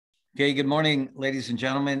Okay, good morning, ladies and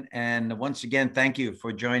gentlemen. And once again, thank you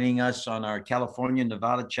for joining us on our California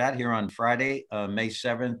Nevada chat here on Friday, May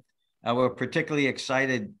 7th. We're particularly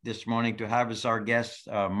excited this morning to have as our guests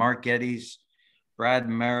Mark Geddes, Brad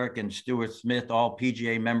Merrick, and Stuart Smith, all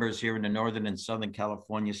PGA members here in the Northern and Southern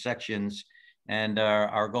California sections. And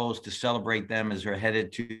our goal is to celebrate them as we're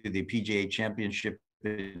headed to the PGA Championship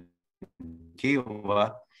in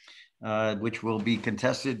Kiawah. Which will be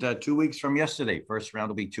contested 2 weeks from yesterday. First round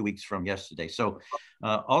will be 2 weeks from yesterday. So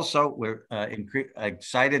also we're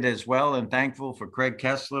excited as well and thankful for Craig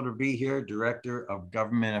Kessler to be here, Director of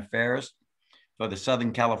Government Affairs for the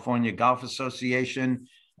Southern California Golf Association.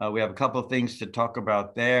 We have a couple of things to talk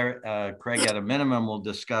about there. Craig, at a minimum, will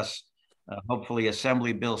discuss hopefully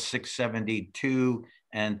Assembly Bill 672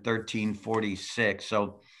 and 1346.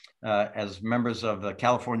 So as members of the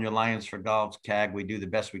California Alliance for Golf, CAG, we do the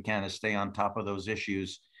best we can to stay on top of those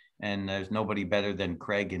issues. And there's nobody better than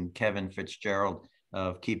Craig and Kevin Fitzgerald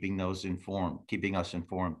of keeping us informed.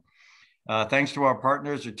 Thanks to our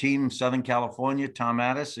partners, our team, Southern California, Tom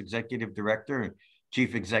Addis, Executive Director,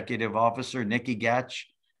 Chief Executive Officer, Nikki Gatch,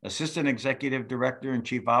 Assistant Executive Director and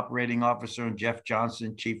Chief Operating Officer, and Jeff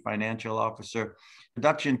Johnson, Chief Financial Officer.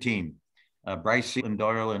 Production team, Bryce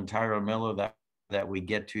Doyle and Tyra Miller, that we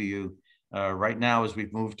get to you right now as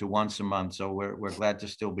we've moved to once a month. So we're glad to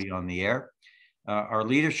still be on the air. Our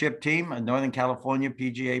leadership team, Northern California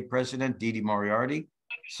PGA President Didi Moriarty,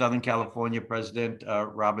 Southern California President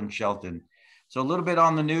Robin Shelton. So a little bit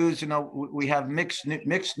on the news, we have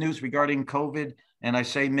mixed news regarding COVID. And I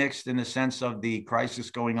say mixed in the sense of the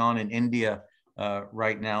crisis going on in India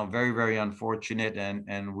right now. Very, very unfortunate.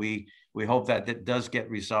 And we hope that it does get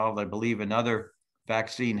resolved. I believe another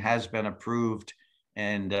vaccine has been approved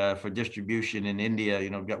and for distribution in India.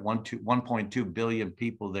 Got 1.2 billion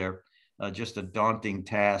people there, just a daunting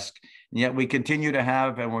task. And yet we continue to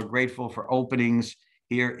have, and we're grateful for openings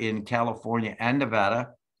here in California and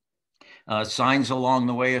Nevada. Signs along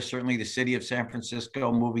the way are certainly the city of San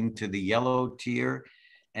Francisco moving to the yellow tier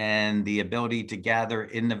and the ability to gather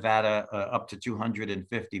in Nevada up to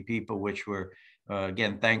 250 people, which we're,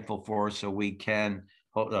 again, thankful for, so we can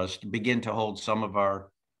begin to hold some of our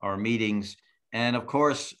meetings. And of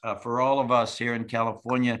course, for all of us here in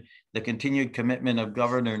California, the continued commitment of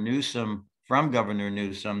Governor Newsom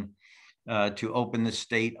to open the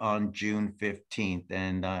state on June 15th.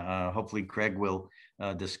 And hopefully Craig will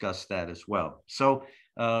discuss that as well. So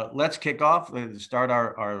let's kick off. Let's start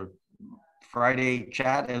our Friday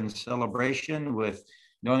chat and celebration with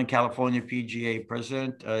Northern California PGA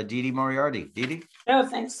President Didi Moriarty. Didi? Oh,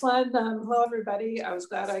 thanks, Len. Hello, everybody. I was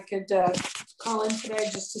glad I could call in today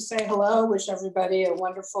just to say hello, wish everybody a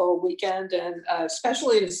wonderful weekend, and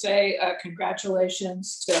especially to say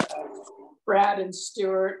congratulations to Brad and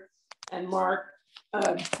Stuart and Mark.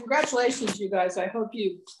 Congratulations, you guys. I hope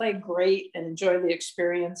you play great and enjoy the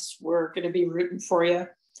experience. We're going to be rooting for you,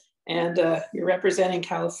 and you're representing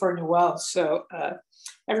California well. So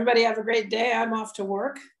everybody have a great day. I'm off to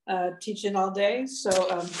work, teaching all day. So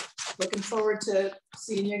looking forward to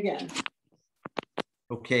seeing you again.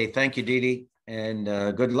 Okay, thank you, Didi, and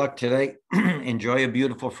good luck today. Enjoy a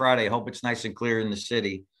beautiful Friday. Hope it's nice and clear in the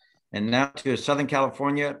city. And now to Southern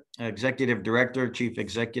California Executive Director, Chief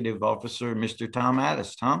Executive Officer, Mr. Tom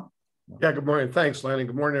Addis. Tom? Yeah, good morning. Thanks, Lanny.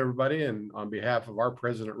 Good morning, everybody. And on behalf of our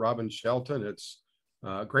president, Robin Shelton, it's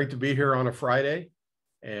great to be here on a Friday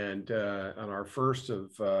and on our first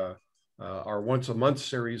of our once a month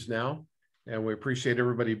series now. And we appreciate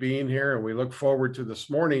everybody being here. And we look forward to this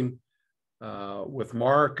morning with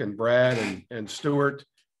Mark and Brad and Stuart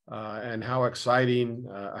and how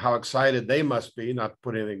excited they must be, not to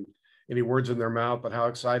put any words in their mouth, but how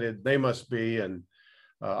excited they must be. And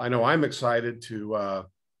I know I'm excited to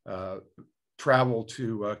travel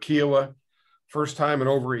to Kiawah, first time in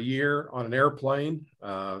over a year on an airplane.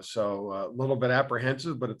 So a little bit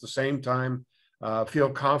apprehensive, but at the same time, feel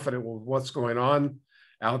confident with what's going on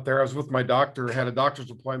out there. I was with my doctor, had a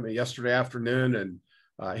doctor's appointment yesterday afternoon,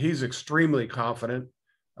 and he's extremely confident.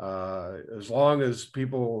 As long as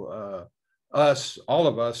people, all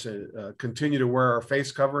of us, continue to wear our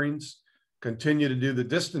face coverings, continue to do the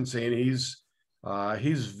distancing,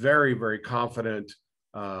 he's very, very confident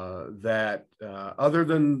that other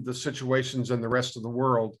than the situations in the rest of the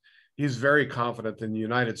world, he's very confident in the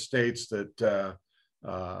United States that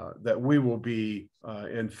we will be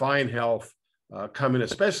in fine health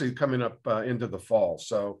especially coming up into the fall.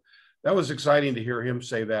 So that was exciting to hear him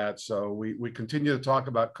say that. So we continue to talk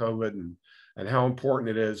about COVID and how important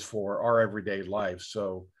it is for our everyday life.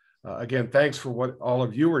 So again, thanks for what all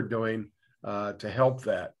of you are doing to help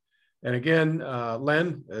that. And again,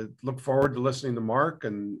 Len, look forward to listening to Mark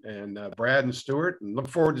and Brad and Stuart, and look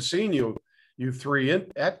forward to seeing you three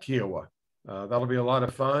at Kiawah. That'll be a lot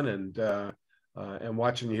of fun, and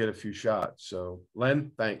watching you hit a few shots. So,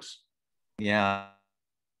 Len, thanks. Yeah,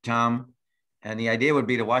 Tom. And the idea would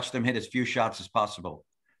be to watch them hit as few shots as possible,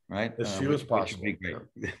 right? As few as possible. Which would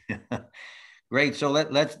be great. Yeah. Great. So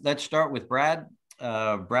let's start with Brad.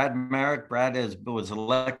 Brad Marek. Brad was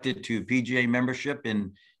elected to PGA membership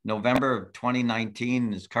in November of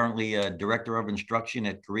 2019. Is currently a director of instruction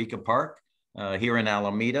at Carica Park here in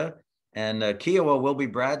Alameda. And Kiawah will be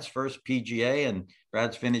Brad's first PGA, and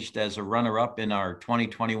Brad's finished as a runner-up in our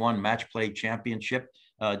 2021 Match Play Championship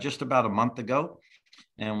just about a month ago,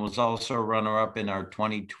 and was also a runner-up in our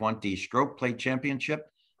 2020 Stroke Play Championship.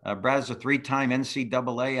 Brad's a three-time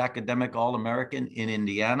NCAA Academic All-American in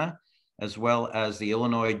Indiana, as well as the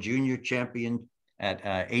Illinois Junior Champion at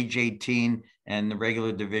age 18 and the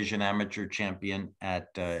regular division amateur champion at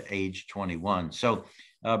age 21. So,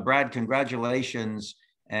 Brad, congratulations.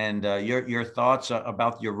 And your thoughts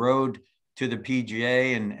about your road to the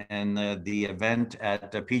PGA and the event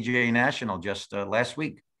at the PGA National just last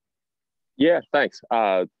week. Yeah, thanks.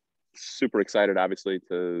 Super excited, obviously,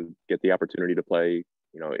 to get the opportunity to play,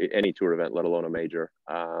 any tour event, let alone a major.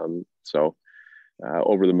 So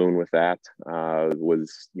over the moon with that.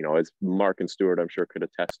 Was, as Mark and Stuart, I'm sure, could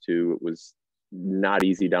attest to, it was not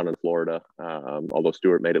easy down in Florida, although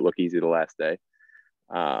Stuart made it look easy the last day.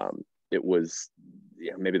 It was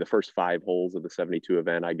maybe the first 5 holes of the 72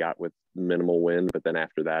 event I got with minimal wind, but then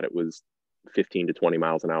after that it was 15 to 20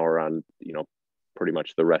 miles an hour on, pretty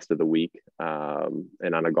much the rest of the week,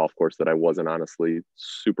 and on a golf course that I wasn't honestly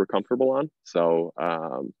super comfortable on. So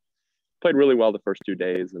played really well the first 2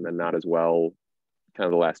 days, and then not as well kind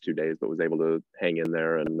of the last 2 days, but was able to hang in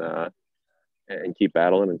there and keep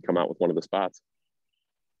battling and come out with one of the spots.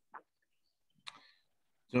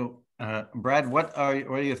 So, Brad, what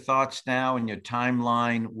are your thoughts now and your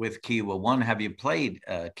timeline with Kiawah? One, have you played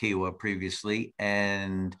Kiawah previously,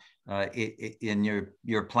 and in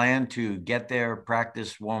your plan to get there,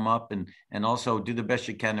 practice, warm up, and also do the best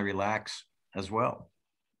you can to relax as well?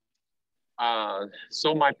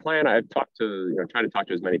 So my plan, I've talked to, trying to talk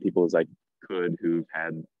to as many people as I could who've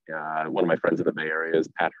had, one of my friends in the Bay Area is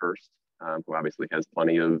Pat Hurst, who obviously has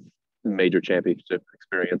plenty of major championship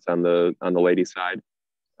experience on the ladies' side.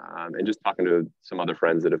 And just talking to some other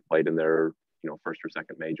friends that have played in their, first or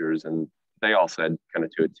second majors, and they all said kind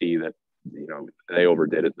of to a T that, they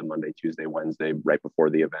overdid it the Monday, Tuesday, Wednesday, right before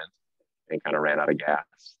the event, and kind of ran out of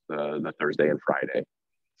gas the Thursday and Friday.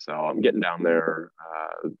 So I'm getting down there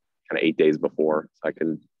kind of 8 days before, so I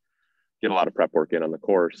can get a lot of prep work in on the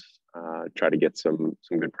course, try to get some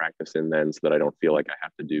good practice in then, so that I don't feel like I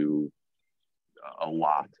have to do a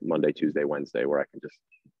lot Monday, Tuesday, Wednesday, where I can just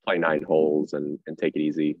play 9 holes and take it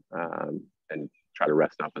easy, and try to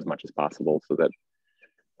rest up as much as possible, so that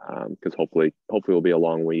because hopefully it'll be a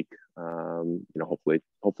long week.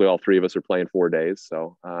 Hopefully all 3 of us are playing 4 days.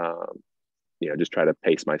 So just try to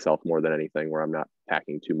pace myself more than anything, where I'm not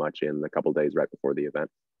packing too much in the couple days right before the event.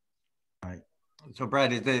 All right. So,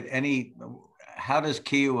 Brad, how does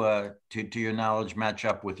Kiawah, to your knowledge, match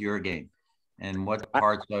up with your game, and what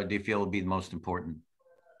parts do you feel will be the most important?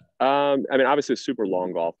 Obviously a super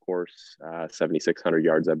long golf course, 7,600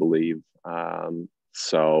 yards, I believe.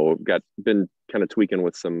 So been kind of tweaking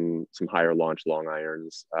with some higher launch long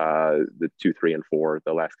irons, the 2, 3, and 4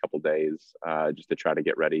 the last couple of days, just to try to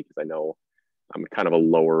get ready, because I know I'm kind of a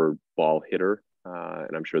lower ball hitter,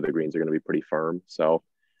 and I'm sure the greens are going to be pretty firm. So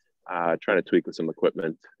trying to tweak with some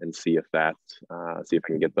equipment and see if I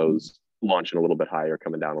can get those launching a little bit higher,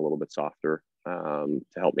 coming down a little bit softer, to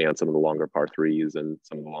help me on some of the longer par 3s and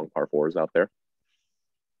some of the long par 4s out there.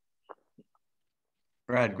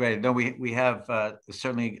 Brad, great. No, we have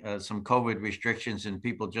certainly some COVID restrictions, and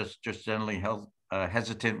people just generally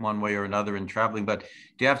hesitant one way or another in traveling. But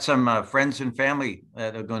do you have some friends and family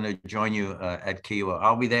that are going to join you at Kiawah?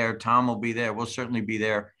 I'll be there. Tom will be there. We'll certainly be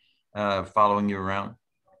there following you around.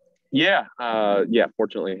 Yeah.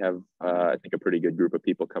 Fortunately, have I think a pretty good group of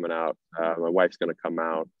people coming out. My wife's going to come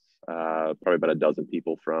out. Probably about a dozen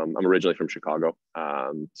people I'm originally from Chicago.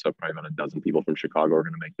 So probably about a dozen people from Chicago are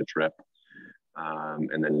going to make the trip.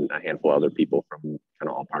 And then a handful of other people from kind of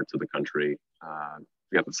all parts of the country.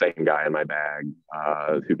 We got the same guy in my bag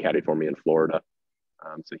who caddied for me in Florida.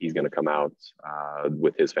 So he's going to come out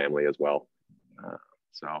with his family as well.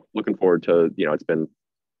 So looking forward to, it's been,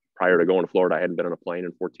 prior to going to Florida, I hadn't been on a plane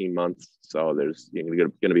in 14 months. So there's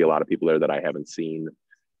going to be a lot of people there that I haven't seen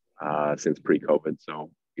since pre-COVID. So,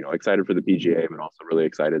 excited for the PGA, but also really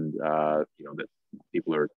excited, that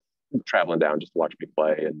people are traveling down just to watch me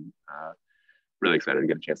play, and really excited to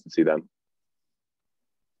get a chance to see them.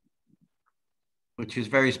 Which is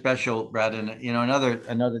very special, Brad. And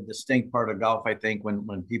another distinct part of golf, I think,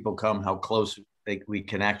 when people come, how close we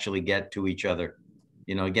can actually get to each other.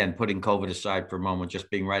 Again, putting COVID aside for a moment, just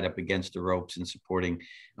being right up against the ropes and supporting.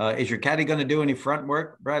 Is your caddy going to do any front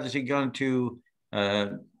work, Brad? Is he going to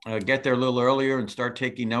get there a little earlier and start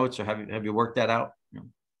taking notes, or have you worked that out?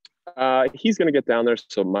 He's going to get down there.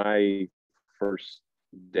 So my first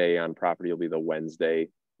day on property will be the Wednesday,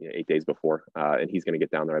 8 days before, and he's going to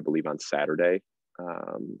get down there, I believe, on Saturday.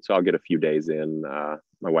 So I'll get a few days in.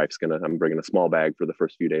 I'm bringing a small bag for the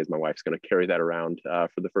first few days. My wife's going to carry that around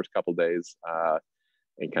for the first couple days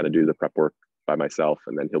and kind of do the prep work by myself.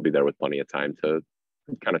 And then he'll be there with plenty of time to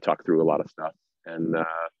kind of talk through a lot of stuff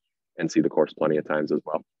and see the course plenty of times as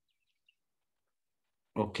well.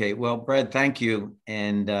 Okay. Well, Brad, thank you.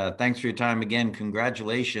 And thanks for your time again.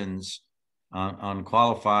 Congratulations on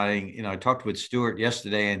qualifying. I talked with Stuart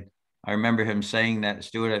yesterday, and I remember him saying that,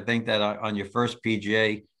 Stuart, I think that on your first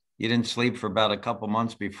PGA, you didn't sleep for about a couple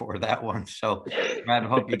months before that one. So, Brad, I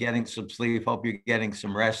hope you're getting some sleep. Hope you're getting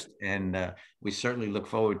some rest. And we certainly look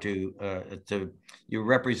forward to you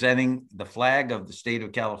representing the flag of the state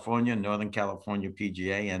of California, Northern California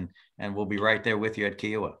PGA, and we'll be right there with you at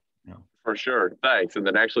Kiawah. For sure. Thanks. And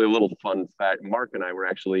then actually a little fun fact, Mark and I were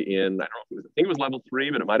actually in, I think it was level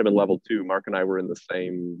 3, but it might've been level 2. Mark and I were in the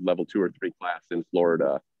same level 2 or 3 class in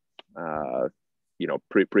Florida,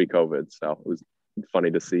 pre-COVID. So it was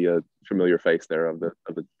funny to see a familiar face there of the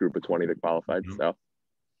group of 20 that qualified. Mm-hmm. So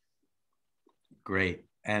great.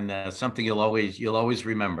 And something you'll always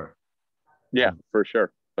remember. Yeah, for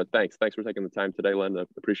sure. But thanks for taking the time today, Len. I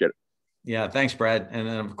appreciate it. Yeah, thanks, Brad. And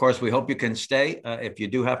of course, we hope you can stay. If you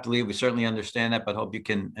do have to leave, we certainly understand that, but hope you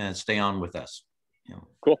can stay on with us.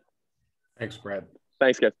 Cool. Thanks, Brad.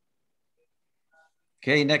 Thanks, guys.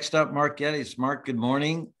 Okay, next up, Mark Geddes. Mark, good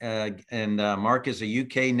morning. Mark is a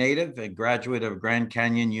UK native, a graduate of Grand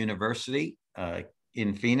Canyon University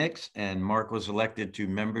in Phoenix. And Mark was elected to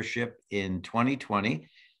membership in 2020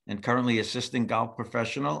 and currently assistant golf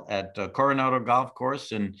professional at Coronado Golf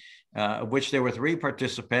Course, and of which there were 3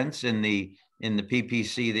 participants in the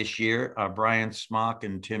PPC this year, Brian Smock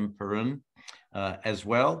and Tim Perun as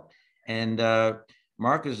well. And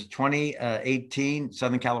Mark is a 2018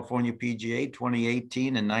 Southern California PGA,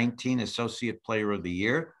 2018 and 19 Associate Player of the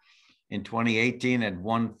Year. In 2018, had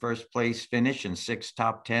 1 first place finish and 6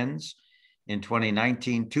 top 10s. In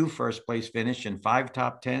 2019, 2 first place finish and 5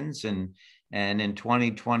 top 10s. And in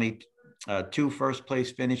 2020, 2 first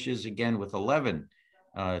place finishes, again with 11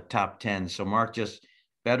 top 10s. So Mark just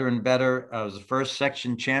better and better. It was the first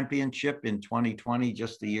section championship in 2020,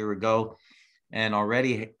 just a year ago, and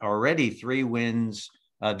already 3 wins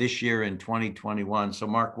this year in 2021. So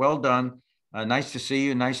Mark, well done. Nice to see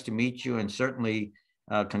you. Nice to meet you. And certainly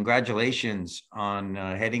congratulations on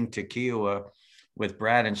heading to Kiawah with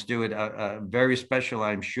Brad and Stuart. Very special,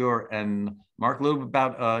 I'm sure. And Mark, a little bit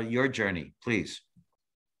about your journey, please.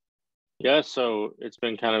 Yeah, so it's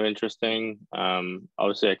been kind of interesting.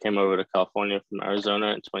 Obviously, I came over to California from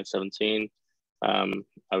Arizona in 2017.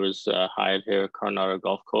 I was hired here at Coronado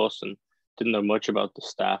Golf Course and didn't know much about the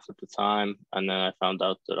staff at the time. And then I found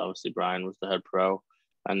out that obviously Brian was the head pro.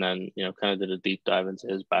 And then, kind of did a deep dive into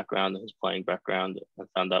his background and his playing background, and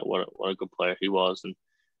found out what a good player he was. And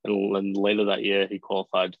later that year, he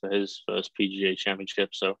qualified for his first PGA championship.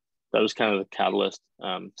 So that was kind of the catalyst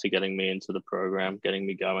to getting me into the program, getting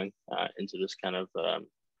me going into this kind of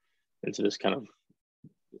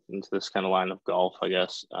line of golf, I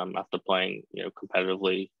guess, after playing,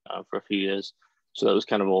 competitively for a few years. So that was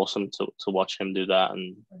kind of awesome to watch him do that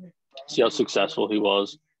and see how successful he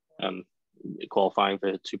was, qualifying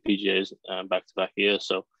for 2 PGAs back-to-back years.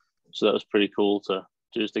 So that was pretty cool to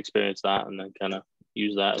just experience that and then kind of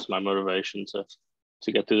use that as my motivation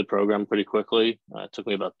to get through the program pretty quickly. It took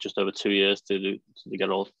me about just over 2 years to get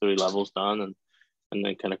all 3 levels done, and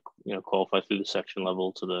then kind of qualify through the section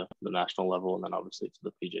level to the national level, and then obviously to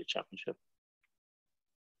the PGA Championship.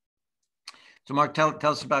 So Mark, tell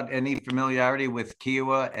us about any familiarity with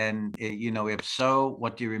Kiawah, and if so,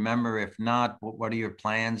 what do you remember? If not, what are your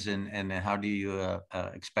plans, and how do you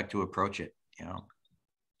expect to approach it?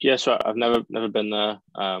 Yeah, so I've never been there.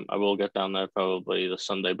 I will get down there probably the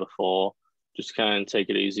Sunday before, just kind of take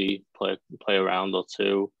it easy, play a round or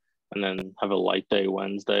 2, and then have a light day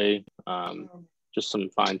Wednesday. Just some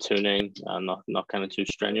fine tuning, not kind of too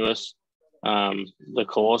strenuous. The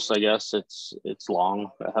course, I guess, it's long.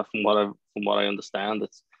 From what I understand,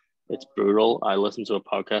 it's brutal. I listened to a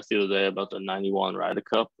podcast the other day about the 91 Ryder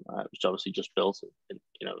Cup, which obviously just built,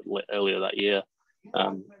 earlier that year.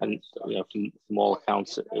 And from all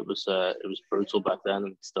accounts, it was brutal back then,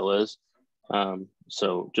 and it still is.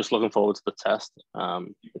 So just looking forward to the test.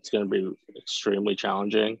 It's going to be extremely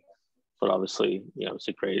challenging, but obviously,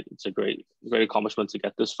 it's a great accomplishment to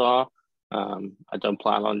get this far. I don't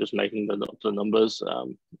plan on just making the numbers.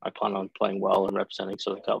 I plan on playing well and representing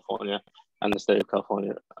Southern California and the state of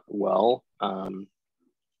California well.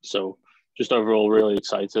 So just overall really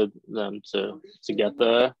excited to get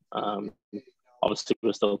there. Obviously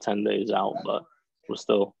we're still 10 days out, but we're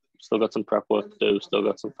still got some prep work to do, still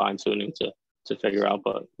got some fine tuning to figure out,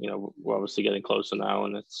 but we're obviously getting closer now,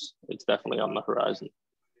 and it's definitely on the horizon.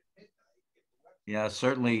 Yeah,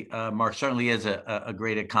 certainly, Mark, certainly is a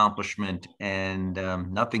great accomplishment, and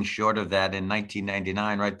nothing short of that in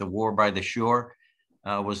 1999, right? The War by the Shore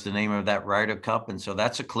was the name of that Ryder Cup, and so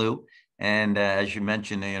that's a clue. And as you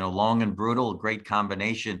mentioned, long and brutal, great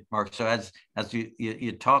combination, Mark. So as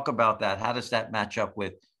you talk about that, how does that match up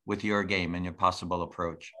with your game and your possible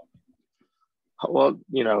approach? Well,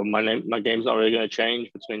 my game's not really going to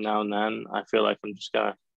change between now and then. I feel like I'm just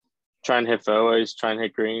gonna try and hit fairways, try and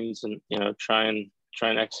hit greens, and try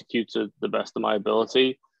and execute to the best of my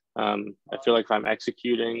ability. I feel like if I'm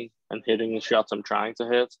executing and hitting the shots I'm trying to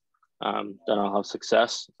hit, then I'll have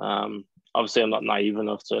success. Obviously, I'm not naive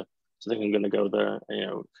enough to think I'm going to go there,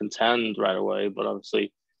 contend right away. But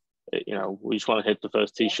obviously, we just want to hit the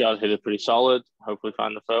first tee shot, hit it pretty solid, hopefully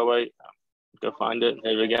find the fairway, go find it, and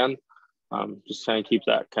hit it again. Just kind of keep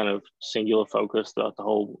that kind of singular focus throughout the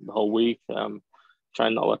whole week. Try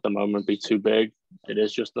and not let the moment be too big. It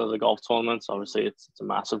is just another golf tournament. So obviously, it's a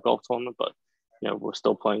massive golf tournament, but we're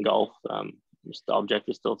still playing golf. The object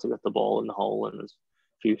is still to get the ball in the hole and as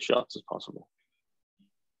few shots as possible.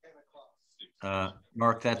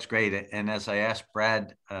 Mark, that's great. And as I asked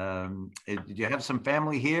Brad, did you have some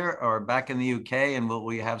family here or back in the UK? And will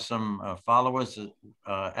we have some followers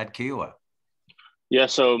at Kiawah? Yeah,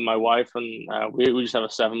 so my wife and we just have a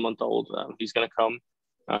 7-month-old. He's going to come.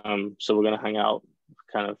 So we're going to hang out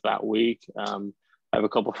kind of that week. I have a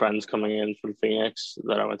couple of friends coming in from Phoenix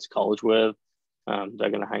that I went to college with. They're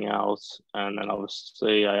going to hang out. And then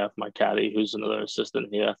obviously I have my caddy, who's another assistant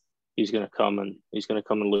here. He's going to come and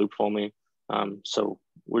loop for me. So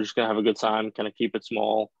we're just going to have a good time, kind of keep it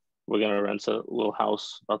small. We're going to rent a little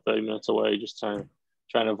house about 30 minutes away, just trying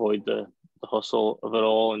to avoid the hustle of it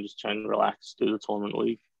all and just trying to relax through the tournament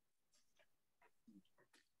week.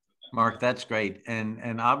 Mark, that's great.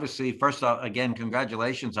 And obviously, first off, again,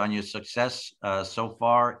 congratulations on your success so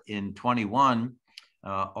far in 21,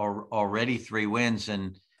 already 3 wins.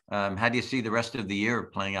 And how do you see the rest of the year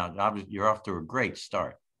playing out? Obviously, you're off to a great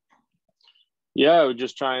start. Yeah, we're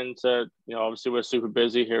just trying to, obviously we're super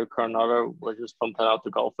busy here at Coronado. We're just pumping out the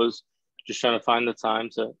golfers, just trying to find the time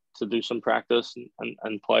to do some practice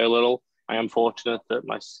and play a little. I am fortunate that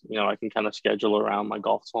I can kind of schedule around my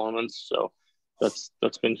golf tournaments. So that's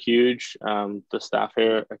been huge. The staff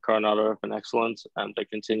here at Coronado have been excellent, and they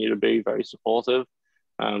continue to be very supportive.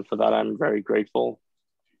 For that, I'm very grateful.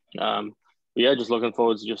 But yeah, just looking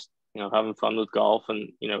forward to just, having fun with golf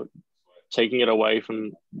and, taking it away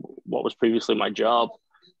from what was previously my job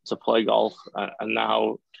to play golf, and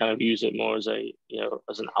now kind of use it more as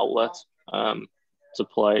as an outlet to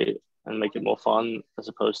play and make it more fun, as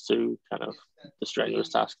opposed to kind of the strenuous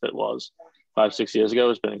task that was 5-6 years ago.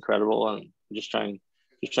 Has been incredible, and just try and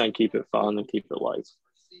keep it fun and keep it light.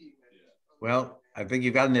 Well, I think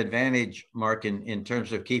you've got an advantage, Mark, in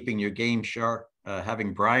terms of keeping your game sharp,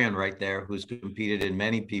 having Brian right there, who's competed in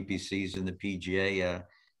many PPCs in the PGA,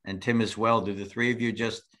 and Tim as well. Do the three of you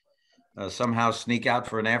just somehow sneak out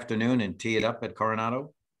for an afternoon and tee it up at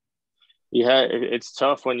Coronado? Yeah, it's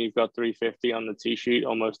tough when you've got 350 on the tee sheet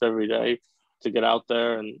almost every day to get out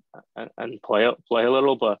there and play a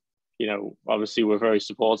little. But obviously we're very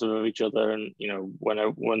supportive of each other, and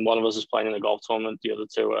when one of us is playing in a golf tournament, the other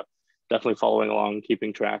two are definitely following along,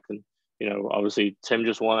 keeping track. And obviously Tim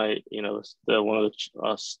just won one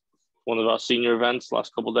of our senior events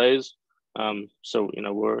last couple of days. So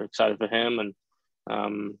we're excited for him, and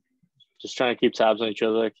just trying to keep tabs on each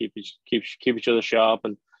other, keep each other sharp,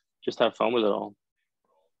 and just have fun with it all.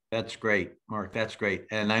 That's great, Mark. That's great.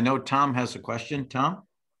 And I know Tom has a question. Tom?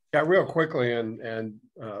 Yeah, real quickly. And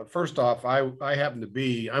first off,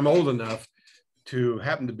 I'm old enough to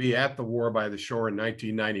happen to be at the War by the Shore in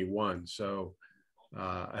 1991. So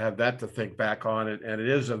I have that to think back on it. And it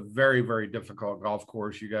is a very, very difficult golf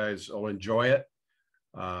course. You guys will enjoy it,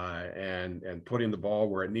 and putting the ball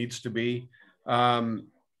where it needs to be.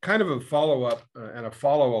 Kind of a follow-up and a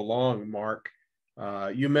follow-along, Mark.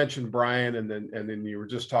 You mentioned Brian, and then you were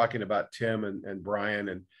just talking about Tim and Brian,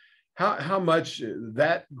 and how much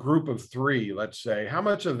that group of three, let's say, how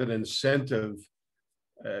much of an incentive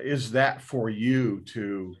is that for you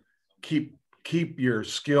to keep your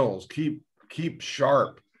skills, keep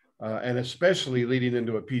sharp, and especially leading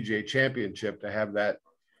into a PGA Championship to have that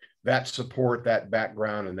support, that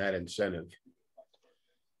background, and that incentive?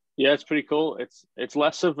 Yeah, it's pretty cool. It's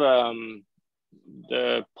less of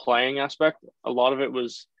the playing aspect. A lot of it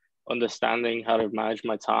was understanding how to manage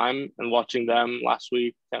my time, and watching them last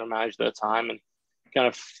week kind of manage their time, and kind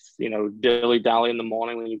of, dilly-dally in the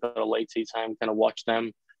morning when you've got a late tee time, kind of watch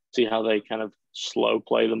them, see how they kind of slow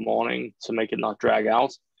play the morning to make it not drag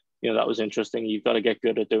out. That was interesting. You've got to get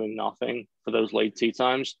good at doing nothing for those late tee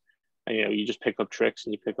times. And, you just pick up tricks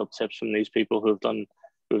and you pick up tips from these people who have done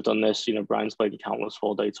this. Brian's played countless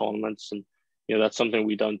 4-day tournaments, and, that's something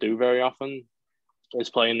we don't do very often,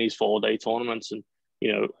 is playing these 4-day tournaments. And,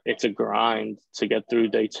 it's a grind to get through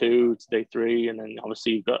day 2 to day 3. And then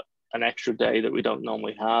obviously you've got an extra day that we don't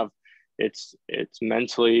normally have. It's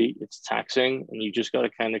mentally, it's taxing, and you just got to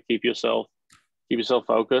kind of keep yourself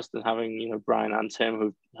focused. And having, Brian and Tim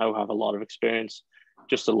who have a lot of experience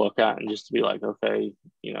just to look at, and just to be like, okay,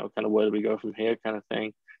 kind of where do we go from here kind of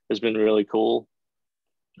thing, has been really cool.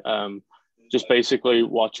 Just basically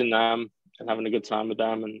watching them and having a good time with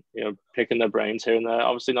them, and, picking their brains here and there.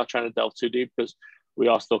 Obviously not trying to delve too deep, because we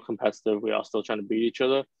are still competitive. We are still trying to beat each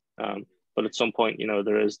other. But at some point,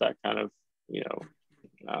 there is that kind of,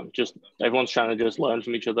 just everyone's trying to just learn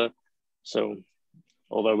from each other. So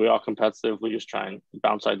although we are competitive, we just try and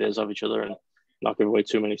bounce ideas off each other and not give away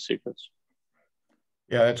too many secrets.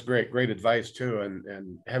 Yeah, that's great advice too.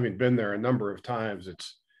 And having been there a number of times,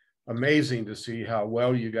 it's amazing to see how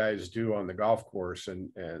well you guys do on the golf course, and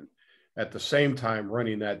at the same time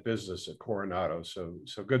running that business at Coronado.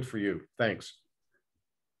 So good for you. Thanks.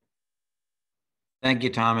 Thank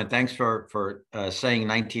you, Tom, and thanks for saying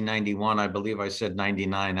 1991. I believe I said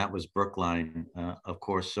 99. That was Brookline, of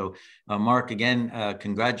course. So, Mark, again,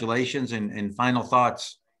 congratulations, and final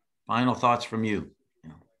thoughts from you.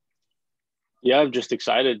 Yeah, I'm just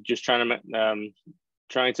excited. Just trying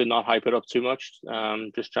to not hype it up too much.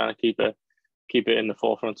 Just trying to keep it in the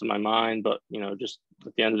forefront of my mind. But just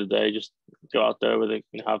at the end of the day, just go out there with it,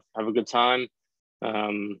 have a good time,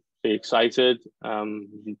 be excited,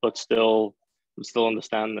 but still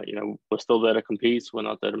understand that we're still there to compete. We're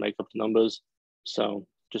not there to make up the numbers. So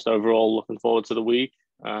just overall looking forward to the week.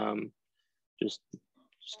 Just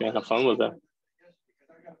gonna have fun with it.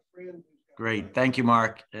 Great. Thank you,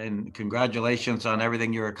 Mark. And congratulations on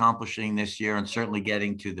everything you're accomplishing this year, and certainly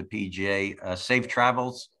getting to the PGA. Safe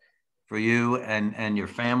travels for you and your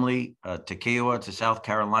family to Kiowa, to South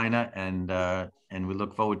Carolina. And we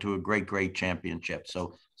look forward to a great championship.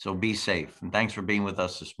 So be safe. And thanks for being with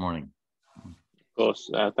us this morning. Of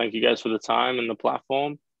course. Thank you guys for the time and the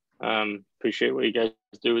platform. Appreciate what you guys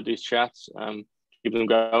do with these chats. Keep them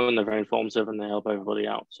going. They're very informative and they help everybody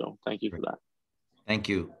out. So thank you for that. Thank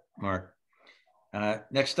you, Mark.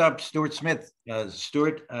 Next up, Stuart Smith.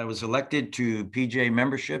 Stuart was elected to PGA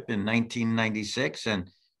membership in 1996 and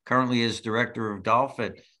currently is director of golf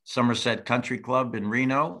at Somerset Country Club in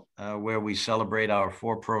Reno, where we celebrate our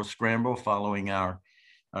 4-Pro Scramble following our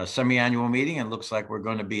semi-annual meeting. And it looks like we're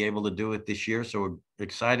going to be able to do it this year. So we're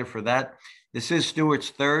excited for that. This is Stuart's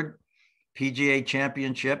third PGA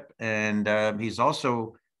championship. And he's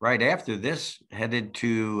also, right after this, headed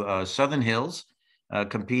to Southern Hills,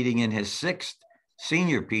 competing in his 6th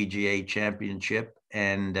senior PGA championship,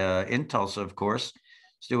 and in Tulsa, of course.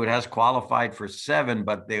 Stuart has qualified for 7,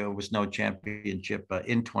 but there was no championship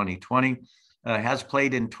in 2020. Has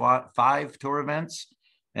played in 5 tour events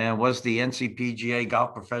and was the NCPGA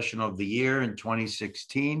Golf Professional of the Year in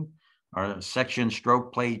 2016, our section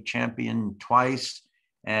stroke play champion twice,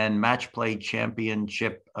 and match play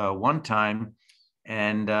championship 1 time.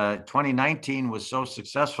 And 2019 was so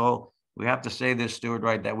successful, we have to say this, Stuart,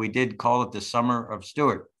 right, that we did call it the Summer of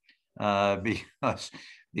Stuart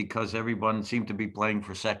because everyone seemed to be playing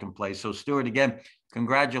for second place. So Stuart, again,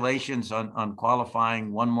 congratulations on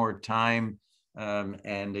qualifying one more time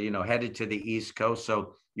and, headed to the East Coast.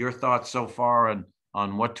 So your thoughts so far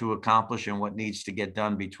on what to accomplish and what needs to get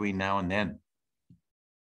done between now and then.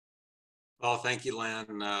 Well, thank you, Len.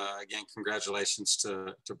 Again, congratulations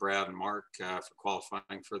to Brad and Mark for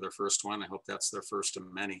qualifying for their first one. I hope that's their first of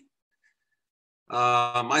many.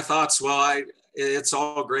 My thoughts, well, it's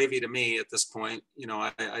all gravy to me at this point.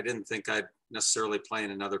 I didn't think I'd necessarily play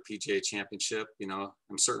in another PGA championship.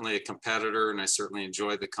 I'm certainly a competitor and I certainly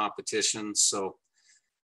enjoy the competition. So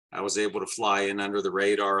I was able to fly in under the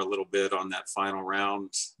radar a little bit on that final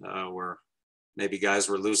round where maybe guys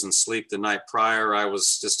were losing sleep the night prior. I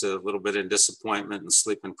was just a little bit in disappointment and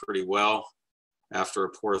sleeping pretty well after a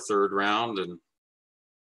poor third round, and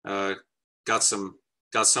got some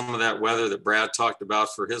of that weather that Brad talked about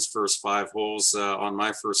for his first 5 holes on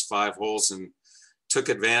my first 5 holes, and took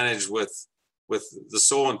advantage with the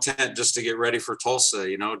sole intent just to get ready for Tulsa.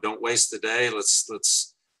 You know, don't waste the day.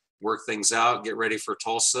 Let's work things out, get ready for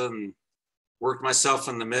Tulsa, and worked myself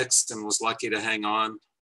in the mix and was lucky to hang on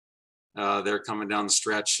there coming down the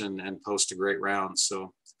stretch and post a great round.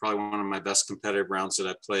 So probably one of my best competitive rounds that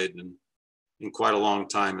I've played in quite a long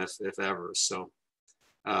time, if ever. So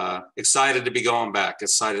excited to be going back,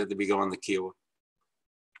 excited to be going to Kiawah.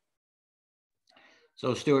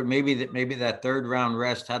 So Stuart, maybe that third round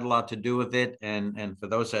rest had a lot to do with it. And for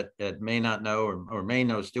those that may not know or may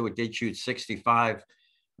know, Stuart did shoot 65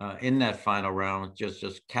 in that final round,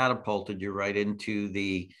 just catapulted you right into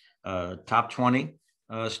the top 20,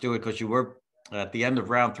 Stuart, because you were at the end of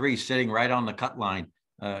round 3 sitting right on the cut line,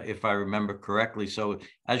 if I remember correctly. So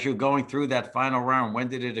as you're going through that final round, when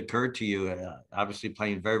did it occur to you, obviously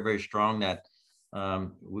playing very, very strong, that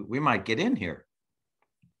we might get in here?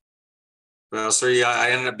 Well, so yeah, I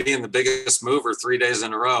ended up being the biggest mover 3 days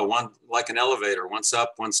in a row, one like an elevator, once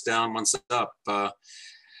up, once down, once up.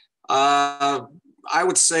 I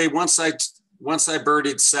would say once I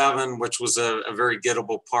birdied 7, which was a very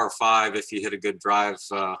gettable par 5 if you hit a good drive.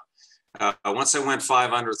 Once I went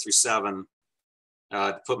 5 under through 7,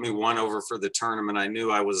 put me 1 over for the tournament. I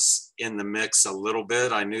knew I was in the mix a little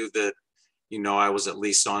bit. I knew that, you know, I was at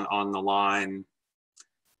least on the line.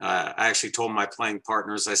 I actually told my playing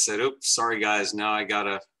partners, I said, oops, sorry guys, now I'm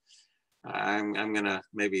gonna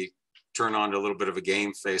maybe turn on to a little bit of a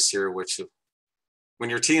game face here, which when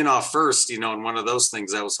you're teeing off first, you know, in one of those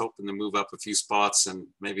things, I was hoping to move up a few spots and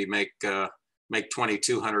maybe make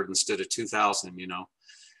 2,200 instead of 2,000, you know.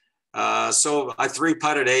 So I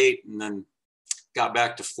 3-putted 8 and then got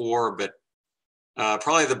back to 4, but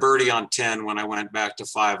probably the birdie on 10 when I went back to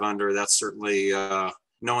 5 under, that's certainly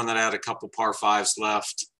knowing that I had a couple par 5s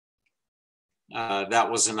left. That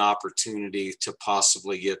was an opportunity to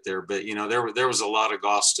possibly get there, but you know, there was a lot of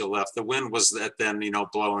golf still left. The wind was at then, you know,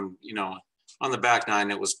 blowing, you know, on the back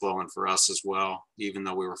 9, it was blowing for us as well, even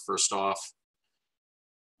though we were first off.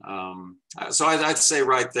 So I'd say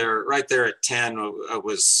right there at 10, it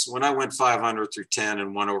was when I went 5 under through 10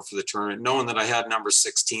 and 1 over for the tournament, knowing that I had number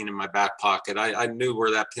 16 in my back pocket. I knew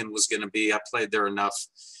where that pin was going to be. I played there enough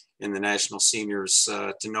in the national seniors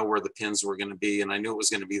to know where the pins were going to be. And I knew it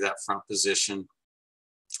was going to be that front position.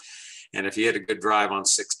 And if you had a good drive on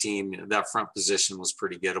 16, that front position was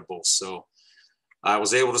pretty gettable. So I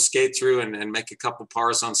was able to skate through and make a couple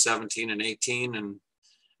pars on 17 and 18, and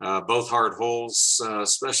both hard holes,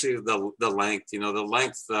 especially the length. You know, the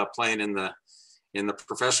length playing in the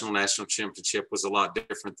professional national championship was a lot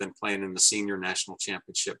different than playing in the senior national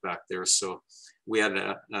championship back there. So we had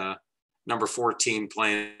a number 14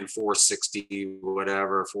 playing 460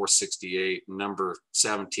 whatever, 468, and number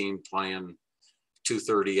 17 playing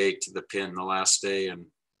 238 to the pin the last day, and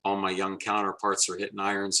all my young counterparts are hitting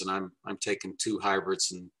irons, and I'm taking 2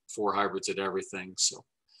 hybrids and 4 hybrids at everything. So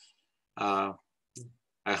I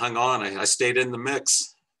hung on. I stayed in the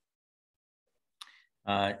mix.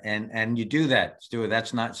 And you do that, Stuart.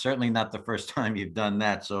 That's certainly not the first time you've done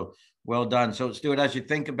that. So well done. So Stuart, as you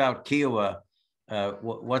think about Kiawah,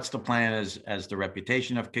 what's the plan as the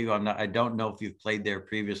reputation of Kiawah? I don't know if you've played there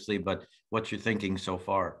previously, but what's your thinking so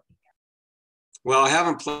far? Well, I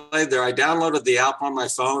haven't played there. I downloaded the app on my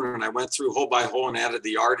phone and I went through hole by hole and added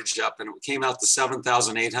the yardage up, and it came out to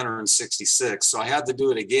 7,866. So I had to do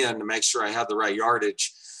it again to make sure I had the right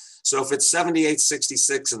yardage. So if it's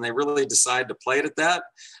 7,866 and they really decide to play it at that,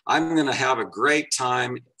 I'm going to have a great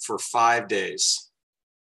time for 5 days.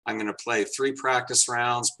 I'm going to play 3 practice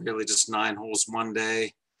rounds, really just 9 holes one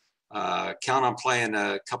day. Count on playing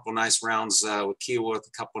a couple nice rounds with Kiawah, with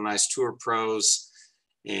a couple nice tour pros.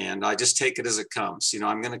 And I just take it as it comes. You know,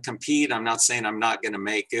 I'm going to compete. I'm not saying I'm not going to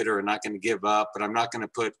make it or not going to give up, but I'm not going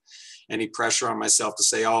to put any pressure on myself to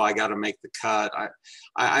say, oh, I got to make the cut.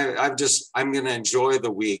 I'm going to enjoy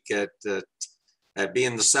the week at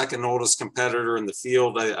being the second oldest competitor in the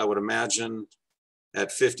field. I would imagine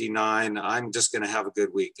at 59, I'm just going to have a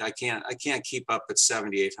good week. I can't keep up at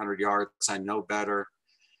 7,800 yards. I know better.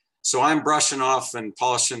 So I'm brushing off and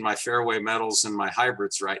polishing my fairway metals and my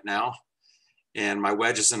hybrids right now, and my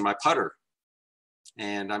wedges and my putter.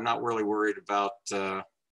 And I'm not really worried about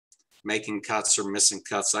making cuts or missing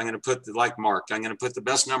cuts. I'm going to put, like Mark, I'm going to put the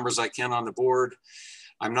best numbers I can on the board.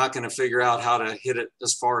 I'm not going to figure out how to hit it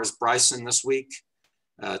as far as Bryson this week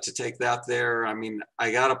to take that there. I mean,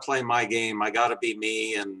 I got to play my game. I got to be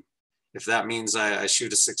me. And if that means I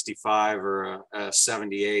shoot a 65 or a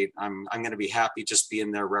 78, I'm going to be happy just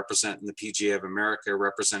being there representing the PGA of America,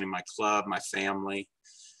 representing my club, my family.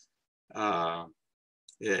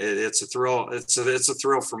 It's a thrill. It's a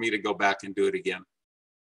thrill for me to go back and do it again.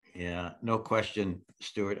 Yeah, no question,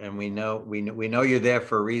 Stuart. And we know you're there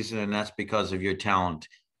for a reason, and that's because of your talent,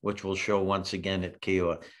 which will show once again at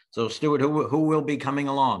Kiawah. So, Stuart, who will be coming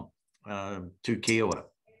along to Kiawah?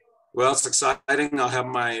 Well, it's exciting. I'll have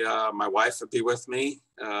my wife be with me.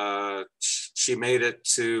 She made it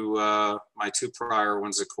to my 2 prior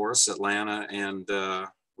ones, of course, Atlanta and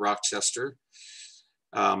Rochester.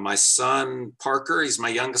 My son, Parker, he's my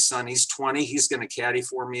youngest son. He's 20. He's going to caddy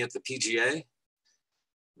for me at the PGA.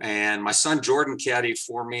 And my son, Jordan, caddied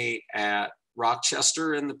for me at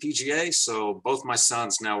Rochester in the PGA. So both my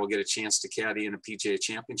sons now will get a chance to caddy in a PGA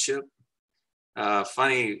championship.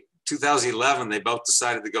 Funny, 2011, they both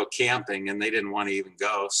decided to go camping and they didn't want to even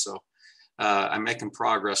go. So I'm making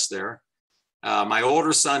progress there. My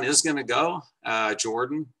older son is going to go,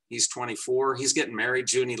 Jordan. He's 24. He's getting married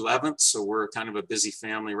June 11th. So we're kind of a busy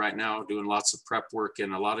family right now, doing lots of prep work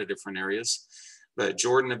in a lot of different areas. But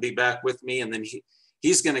Jordan will be back with me, and then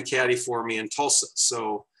he's going to caddy for me in Tulsa.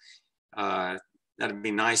 So that'd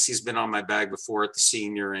be nice. He's been on my bag before at the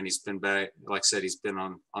senior, and he's been back, like I said, he's been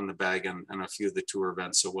on the bag and a few of the tour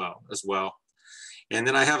events as well. And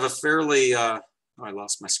then I have a fairly, I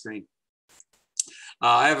lost my screen.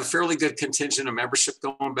 I have a fairly good contingent of membership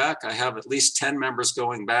going back. I have at least 10 members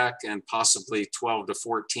going back and possibly 12 to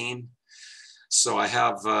 14. So I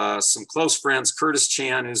have some close friends, Curtis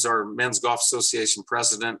Chan, who's our Men's Golf Association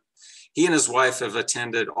president. He and his wife have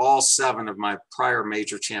attended all 7 of my prior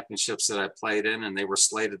major championships that I played in, and they were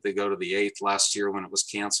slated to go to the 8th last year when it was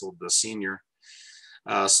canceled, the senior.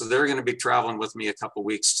 So they're going to be traveling with me a couple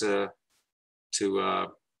weeks to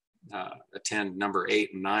attend number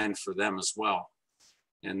 8 and 9 for them as well.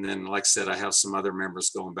 And then, like I said, I have some other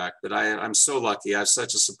members going back, but I'm so lucky. I have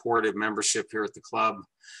such a supportive membership here at the club,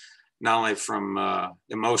 not only from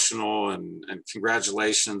emotional and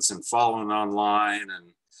congratulations and following online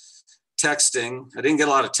and texting. I didn't get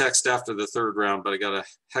a lot of text after the 3rd round, but I got a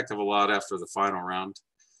heck of a lot after the final round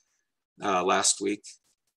last week.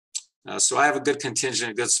 So I have a good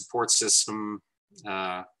contingent, a good support system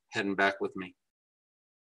heading back with me.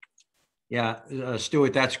 Yeah,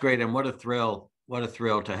 Stuart, that's great. And what a thrill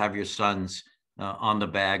to have your sons on the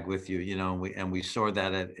bag with you, you know, we saw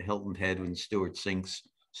that at Hilton Head when Stuart Sink's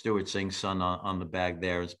son on the bag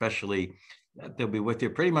there, especially they'll be with you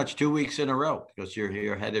pretty much 2 weeks in a row because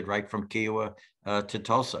you're headed right from Kiawah to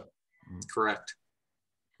Tulsa. Correct.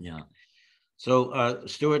 Yeah. So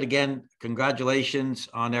Stuart, again, congratulations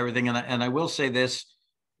on everything. And I will say this,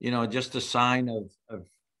 you know, just a sign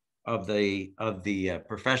of the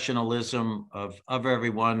professionalism of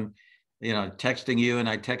everyone, you know, texting you, and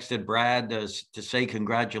I texted Brad to say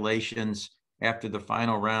congratulations after the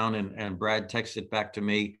final round, and Brad texted back to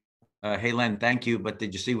me, hey Len, thank you, but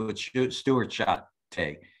did you see what Stuart shot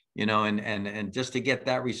today? You know, and just to get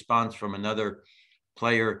that response from another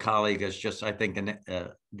player colleague is just, I think,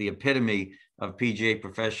 the epitome of PGA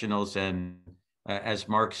professionals. And as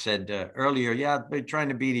Mark said earlier, yeah, they're trying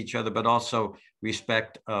to beat each other, but also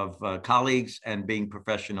respect of colleagues and being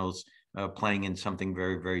professionals playing in something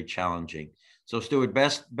very, very challenging. So Stuart,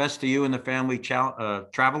 best to you and the family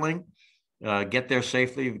traveling. Get there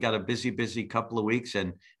safely. You've got a busy couple of weeks,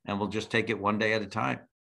 and we'll just take it one day at a time.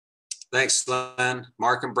 Thanks, Len.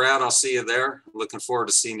 Mark and Brad, I'll see you there. Looking forward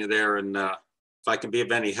to seeing you there. And if I can be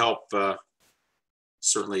of any help,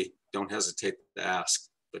 certainly don't hesitate to ask.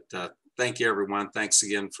 But thank you, everyone. Thanks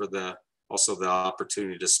again for also the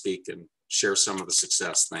opportunity to speak and share some of the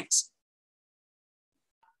success. Thanks.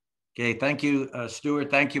 Okay, thank you, Stuart.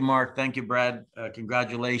 Thank you, Mark. Thank you, Brad.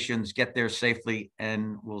 Congratulations. Get there safely,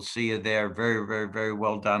 and we'll see you there. Very, very, very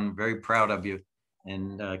well done. Very proud of you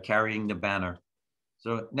and carrying the banner.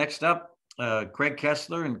 So next up, Craig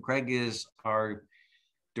Kessler, and Craig is our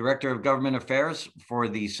Director of Government Affairs for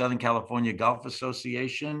the Southern California Golf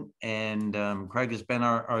Association. And Craig has been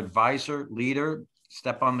our advisor, leader.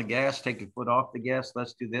 Step on the gas, take your foot off the gas.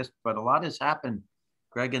 Let's do this. But a lot has happened,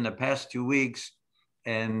 Craig, in the past 2 weeks.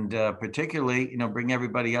 And particularly, you know, bring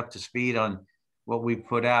everybody up to speed on what we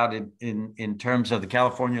put out in terms of the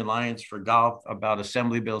California Alliance for Golf about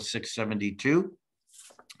Assembly Bill 672,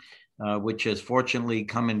 which has fortunately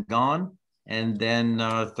come and gone, and then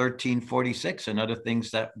 1346 and other things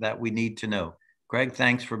that we need to know. Craig,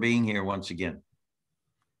 thanks for being here once again.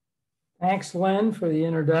 Thanks, Len, for the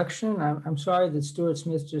introduction. I'm sorry that Stuart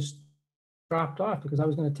Smith just dropped off, because I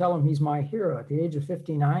was going to tell him he's my hero. At the age of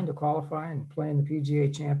 59 to qualify and play in the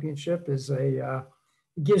PGA Championship is a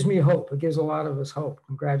it gives me hope. It gives a lot of us hope.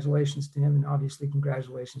 Congratulations to him, and obviously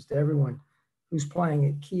congratulations to everyone who's playing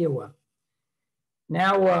at Kiowa.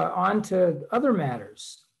 Now on to other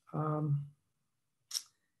matters.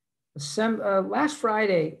 Last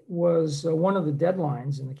Friday was one of the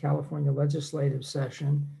deadlines in the California legislative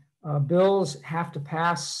session. Bills have to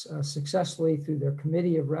pass successfully through their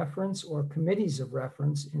committee of reference or committees of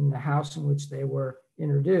reference in the House in which they were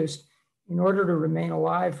introduced in order to remain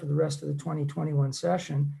alive for the rest of the 2021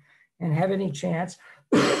 session and have any chance,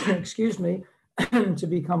 excuse me, to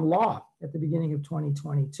become law at the beginning of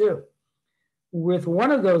 2022. With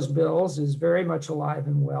one of those bills is very much alive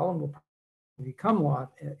and well and will become law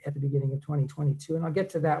at the beginning of 2022. And I'll get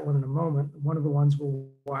to that one in a moment. One of the ones we're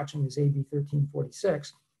watching is AB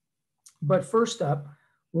 1346. But first up,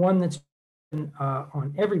 one that's been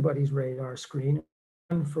on everybody's radar screen,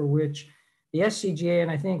 one for which the SCGA,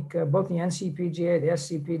 and I think both the NCPGA, the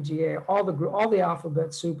SCPGA, all the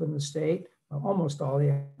alphabet soup in the state, almost all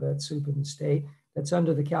the alphabet soup in the state, that's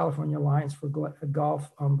under the California Alliance for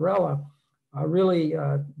Golf umbrella, really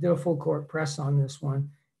did a full court press on this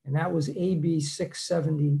one. And that was AB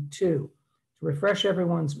 672. To refresh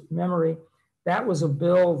everyone's memory, that was a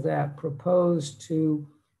bill that proposed to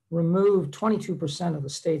remove 22% of the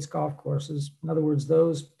state's golf courses, in other words,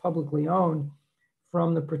 those publicly owned,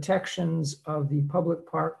 from the protections of the Public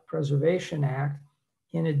Park Preservation Act,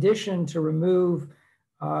 in addition to remove,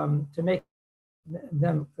 to make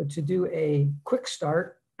them, to do a quick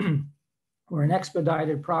start or an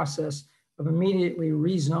expedited process of immediately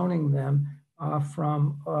rezoning them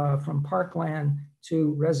from parkland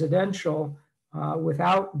to residential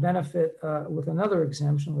without benefit, with another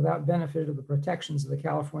exemption, without benefit of the protections of the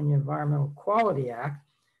California Environmental Quality Act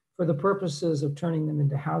for the purposes of turning them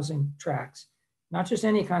into housing tracts. Not just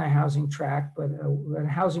any kind of housing tract, but a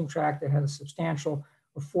housing tract that had a substantial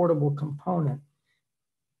affordable component.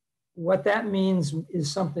 What that means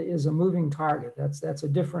is a moving target.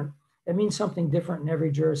 That means something different in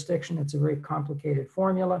every jurisdiction. It's a very complicated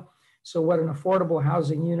formula. So what an affordable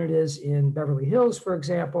housing unit is in Beverly Hills, for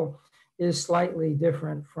example, is slightly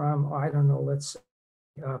different from, I don't know, let's say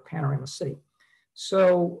Panorama City.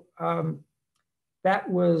 So that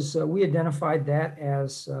was, we identified that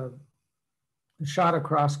as a shot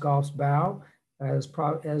across golf's bow as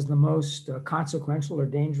the most consequential or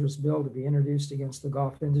dangerous bill to be introduced against the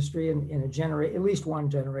golf industry in at least one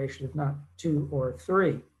generation, if not two or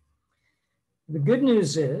three. The good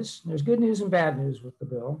news is, there's good news and bad news with the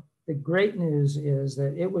bill. The great news is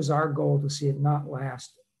that it was our goal to see it not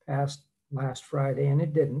last past last Friday, and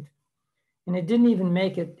it didn't. And it didn't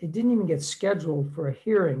even get scheduled for a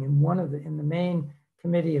hearing in the main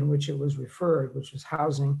committee in which it was referred, which was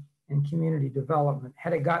Housing and Community Development.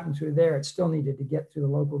 Had it gotten through there, it still needed to get through the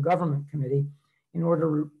local government committee in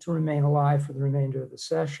order to remain alive for the remainder of the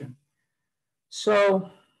session. So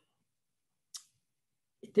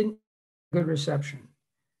it didn't get good reception.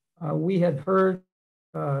 We had heard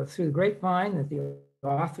through the grapevine that the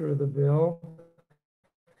author of the bill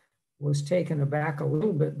was taken aback a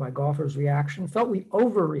little bit by golfers' reaction, felt we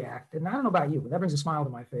overreacted. And I don't know about you, but that brings a smile to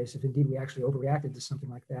my face if indeed we actually overreacted to something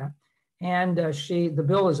like that. And the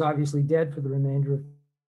bill is obviously dead for the remainder of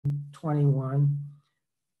 21,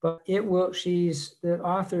 but it will, the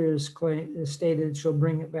author has stated she'll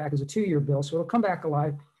bring it back as a 2-year bill. So it'll come back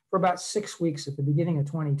alive for about 6 weeks at the beginning of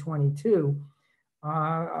 2022.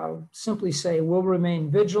 I'll simply say we'll remain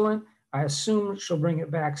vigilant. I assume she'll bring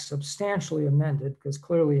it back substantially amended because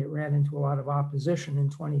clearly it ran into a lot of opposition in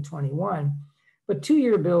 2021. But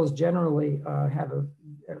 2-year bills generally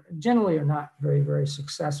generally are not very, very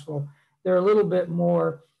successful. They're a little bit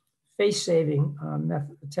more face-saving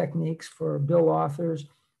techniques for bill authors,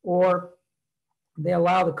 or they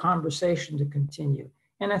allow the conversation to continue.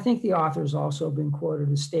 And I think the author's also been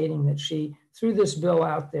quoted as stating that she threw this bill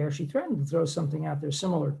out there. She threatened to throw something out there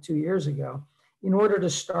similar 2 years ago in order to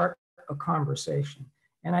start a conversation.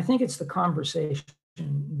 And I think it's the conversation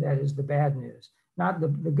that is the bad news. Not the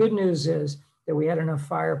good news is that we had enough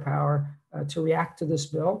firepower to react to this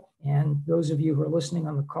bill. And those of you who are listening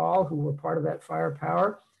on the call who were part of that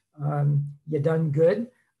firepower, you done good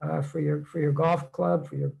for your golf club,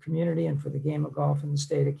 for your community, and for the game of golf in the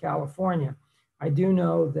state of California. I do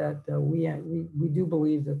know that we do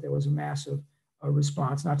believe that there was a massive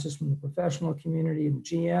response, not just from the professional community and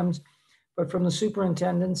GMs, but from the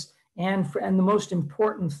superintendents and the most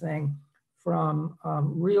important thing, from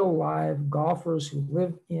real live golfers who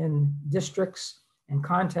live in districts and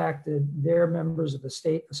contacted their members of the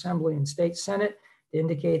state assembly and state senate to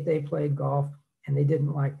indicate they played golf and they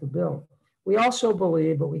didn't like the bill. We also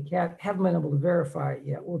believe, but we haven't been able to verify it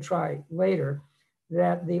yet, we'll try later,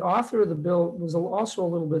 that the author of the bill was also a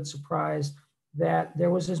little bit surprised that there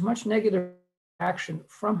was as much negative action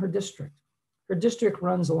from her district. Her district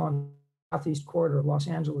runs along the southeast corridor of Los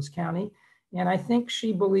Angeles County, and I think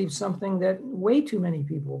she believes something that way too many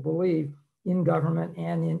people believe in government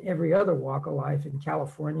and in every other walk of life in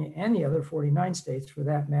California and the other 49 states for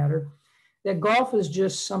that matter, that golf is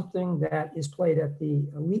just something that is played at the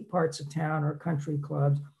elite parts of town or country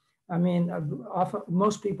clubs. I mean, often,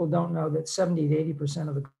 most people don't know that 70 to 80%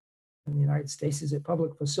 of the golf in the United States is at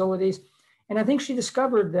public facilities. And I think she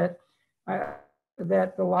discovered that,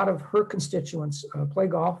 that a lot of her constituents play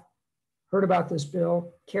golf, heard about this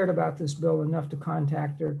bill, cared about this bill enough to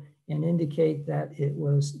contact her and indicate that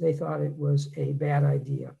they thought it was a bad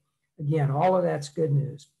idea. Again, all of that's good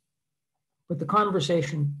news. But the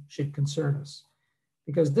conversation should concern us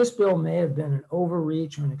because this bill may have been an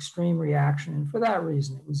overreach or an extreme reaction. And for that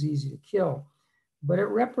reason, it was easy to kill. But it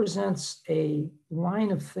represents a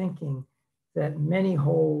line of thinking that many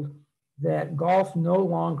hold that golf no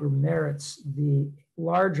longer merits the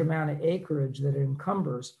large amount of acreage that it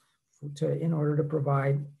encumbers in order to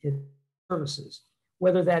provide its services.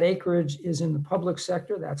 Whether that acreage is in the public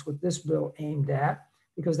sector, that's what this bill aimed at,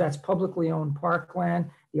 because that's publicly owned parkland.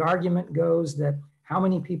 The argument goes that how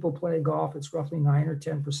many people play golf? It's roughly 9 or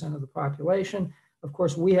 10% of the population. Of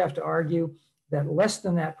course, we have to argue that less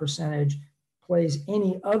than that percentage plays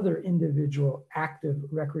any other individual active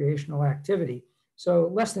recreational activity. So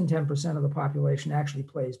less than 10% of the population actually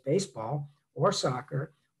plays baseball or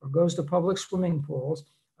soccer or goes to public swimming pools.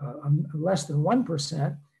 Less than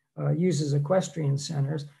 1% uses equestrian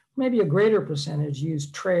centers. Maybe a greater percentage use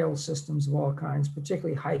trail systems of all kinds,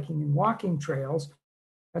 particularly hiking and walking trails.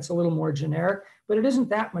 That's a little more generic, but it isn't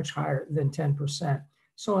that much higher than 10%.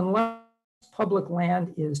 So unless public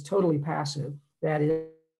land is totally passive, that is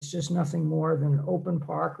just nothing more than an open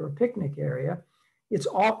park or a picnic area, it's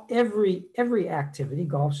all every activity.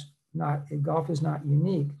 Golf is not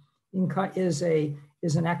unique.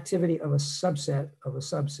 Is an activity of a subset of a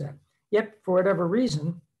subset. Yet for whatever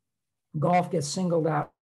reason, golf gets singled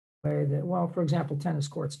out way that, well, for example, tennis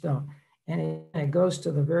courts don't. And it goes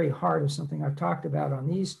to the very heart of something I've talked about on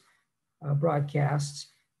these broadcasts,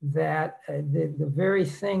 that the very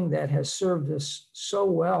thing that has served us so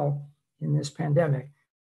well in this pandemic,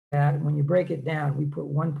 that when you break it down, we put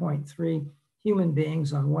 1.3 human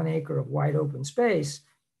beings on 1 acre of wide open space.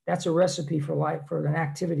 That's a recipe for life, for an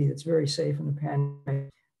activity that's very safe in the pandemic.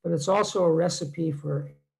 But it's also a recipe for a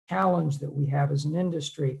challenge that we have as an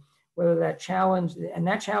industry, whether that challenge, and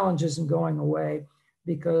that challenge isn't going away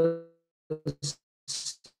because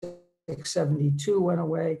 672 went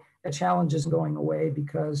away. That challenge isn't going away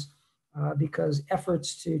because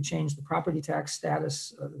efforts to change the property tax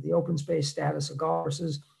status, the open space status of golf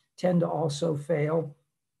courses tend to also fail.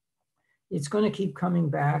 It's going to keep coming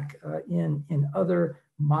back in other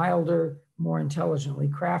milder, more intelligently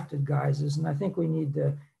crafted guises. And I think we need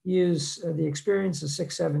to use the experience of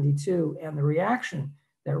 672 and the reaction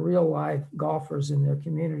that real life golfers in their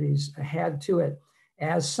communities had to it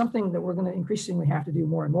as something that we're going to increasingly have to do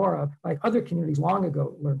more and more of, like other communities long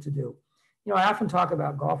ago learned to do. You know, I often talk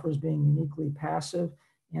about golfers being uniquely passive,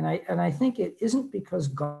 and I think it isn't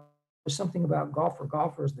because there's something about golf or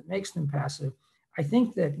golfers that makes them passive. I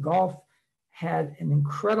think that golf had an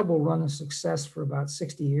incredible run of success for about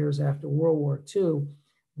 60 years after World War II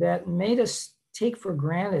that made us take for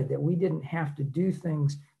granted that we didn't have to do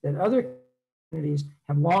things that other communities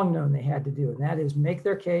have long known they had to do, and that is make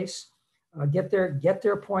their case, get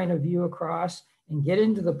their point of view across, and get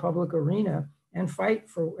into the public arena and fight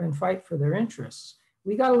for their interests.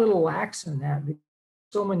 We got a little lax in that because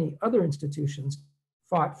so many other institutions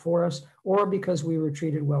fought for us, or because we were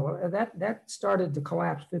treated well. That started to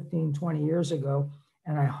collapse 15, 20 years ago.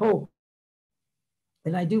 And I hope,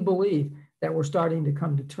 and I do believe that we're starting to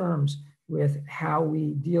come to terms with how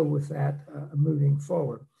we deal with that moving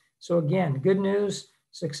forward. So again, good news,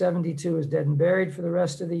 672 is dead and buried for the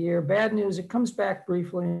rest of the year. Bad news, it comes back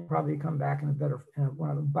briefly and probably come back in a better,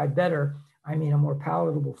 by better, I mean a more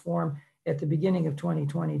palatable form at the beginning of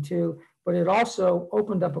 2022. But it also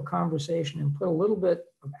opened up a conversation and put a little bit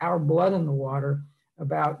of our blood in the water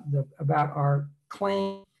about our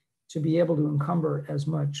claim to be able to encumber as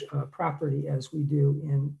much property as we do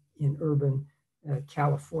in urban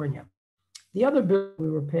California. The other bill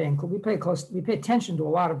we pay attention to a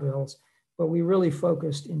lot of bills, but we really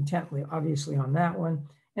focused intently, obviously, on that one.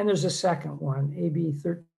 And there's a second one, AB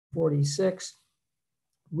 1346,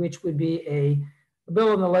 which would be a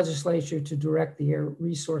bill in the legislature to direct the Air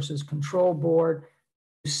Resources Control Board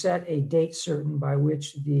to set a date certain by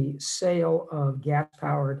which the sale of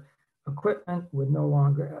gas-powered equipment would no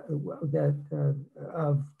longer,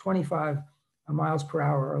 of 25 miles per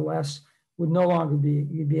hour or less would no longer be,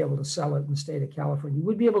 you'd be able to sell it in the state of California. You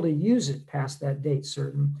would be able to use it past that date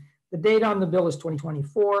certain. The date on the bill is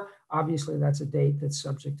 2024. Obviously, that's a date that's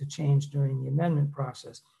subject to change during the amendment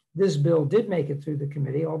process. This bill did make it through the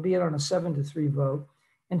committee, albeit on a 7-3 vote,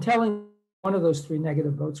 and telling one of those 3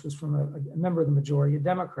 negative votes was from a member of the majority, a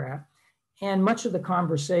Democrat. And much of the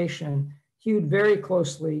conversation hewed very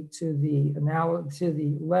closely to the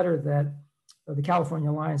letter that the California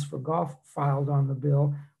Alliance for Golf filed on the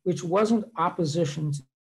bill, which wasn't opposition to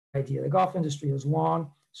the idea. The golf industry has long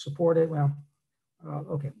supported,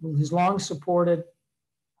 has long supported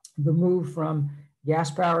the move from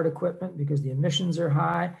gas-powered equipment because the emissions are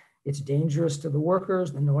high, it's dangerous to the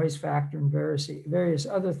workers, the noise factor, and various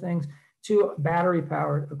other things, to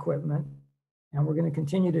battery-powered equipment. And we're going to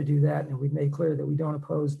continue to do that. And we've made clear that we don't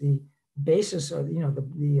oppose the basis of,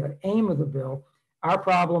 the aim of the bill. Our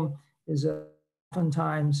problem is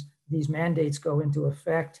oftentimes these mandates go into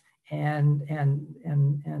effect and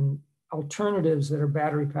alternatives that are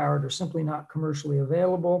battery-powered are simply not commercially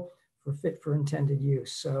available for fit for intended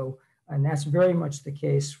use. So, and that's very much the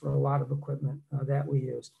case for a lot of equipment that we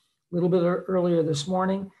use. A little bit earlier this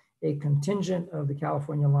morning, a contingent of the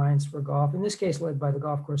California Alliance for Golf, in this case led by the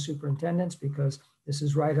golf course superintendents, because this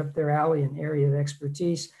is right up their alley and area of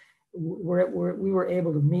expertise, we were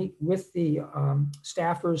able to meet with the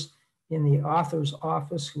staffers in the author's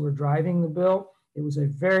office who were driving the bill. It was a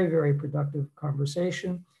very, very productive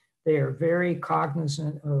conversation. They are very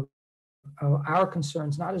cognizant of our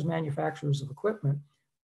concerns, not as manufacturers of equipment,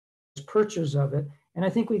 as purchasers of it. And I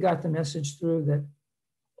think we got the message through that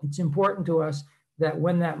it's important to us that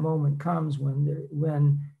when that moment comes,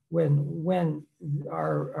 when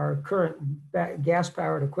our current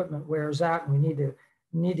gas-powered equipment wears out and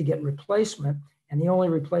we need to get replacement, and the only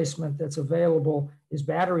replacement that's available is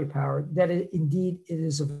battery-powered, that indeed it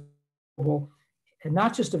is available, and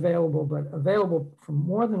not just available, but available from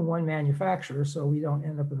more than one manufacturer, so we don't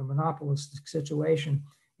end up in a monopolistic situation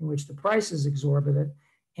in which the price is exorbitant,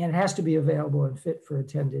 and it has to be available and fit for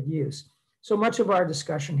intended use. So much of our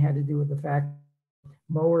discussion had to do with the fact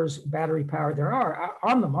mowers, battery powered, there are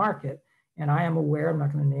on the market, and I am aware, I'm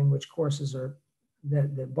not going to name which courses are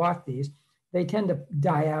that bought these, they tend to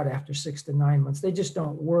die out after 6 to 9 months. They just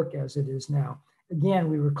don't work as it is now. Again,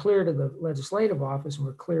 we were clear to the legislative office, and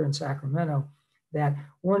we're clear in Sacramento that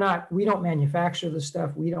we don't manufacture the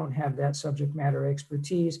stuff. We don't have that subject matter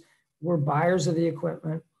expertise. We're buyers of the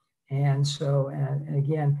equipment. And so, and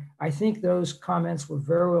again, I think those comments were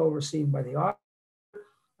very well received by the auditor.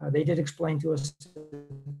 They did explain to us that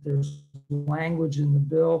there's language in the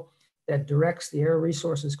bill that directs the Air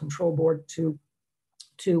Resources Control Board to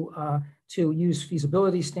use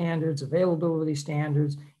feasibility standards, availability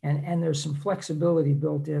standards, and there's some flexibility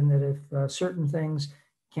built in that if certain things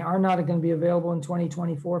are not going to be available in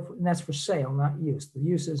 2024, and that's for sale, not use. The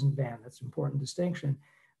use isn't banned. That's an important distinction.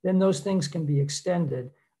 Then those things can be extended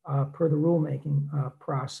per the rulemaking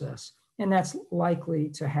process, and that's likely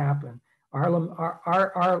to happen.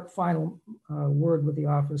 Our final word with the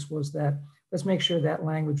office was that let's make sure that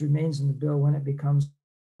language remains in the bill when it becomes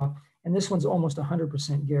law. And this one's almost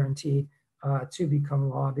 100% guaranteed to become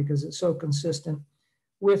law because it's so consistent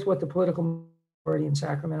with what the political majority in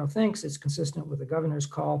Sacramento thinks. It's consistent with the governor's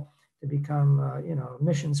call to become,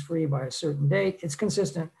 emissions free by a certain date. It's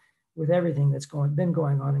consistent with everything that's been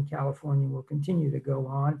going on in California, will continue to go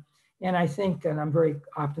on. And I think, and I'm very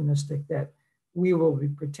optimistic that we will be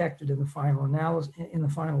protected in the final analysis, in the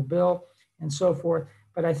final bill and so forth.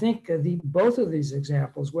 But I think both of these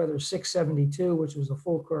examples, whether 672, which was a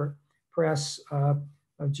full court press of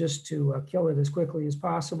just to kill it as quickly as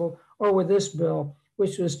possible, or with this bill,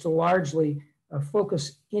 which was to largely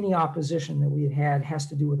focus any opposition that we had has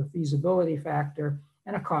to do with a feasibility factor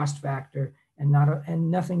and a cost factor, and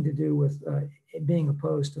nothing to do with it being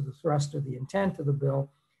opposed to the thrust or the intent of the bill.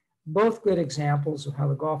 Both good examples of how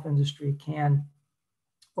the golf industry can,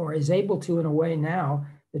 or is able to in a way now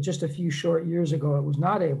that just a few short years ago it was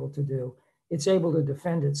not able to do. It's able to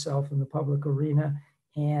defend itself in the public arena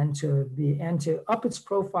and to up its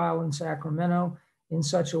profile in Sacramento in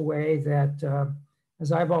such a way that,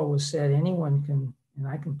 as I've always said, anyone can, and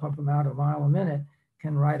I can pump them out a mile a minute,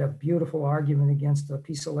 can write a beautiful argument against a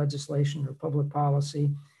piece of legislation or public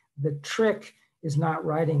policy. The trick is not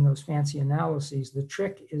writing those fancy analyses. The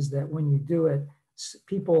trick is that when you do it,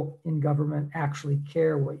 people in government actually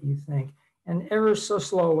care what you think. And ever so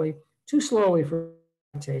slowly, too slowly for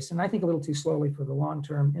my taste, and I think a little too slowly for the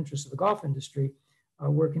long-term interests of the golf industry,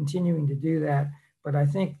 we're continuing to do that. But I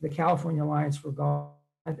think the California Alliance for Golf,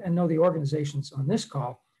 I know the organizations on this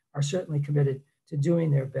call are certainly committed to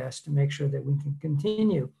doing their best to make sure that we can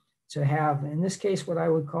continue to have, in this case, what I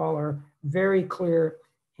would call are very clear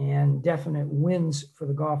and definite wins for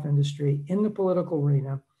the golf industry in the political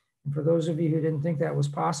arena. And for those of you who didn't think that was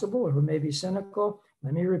possible or who may be cynical,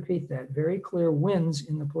 let me repeat that, very clear wins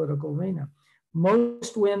in the political arena.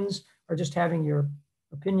 Most wins are just having your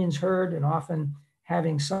opinions heard and often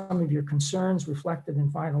having some of your concerns reflected in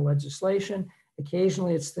final legislation.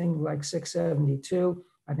 Occasionally it's things like 672.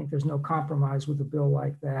 I think there's no compromise with a bill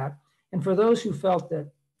like that. And for those who felt that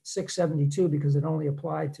 672, because it only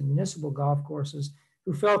applied to municipal golf courses,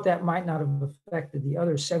 who felt that might not have affected the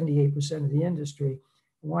other 78% of the industry,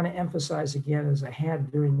 I want to emphasize again, as I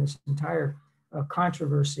had during this entire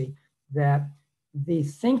controversy, that the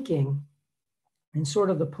thinking and sort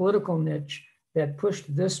of the political niche that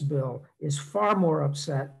pushed this bill is far more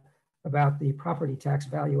upset about the property tax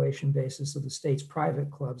valuation basis of the state's private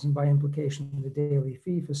clubs and by implication the daily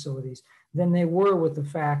fee facilities than they were with the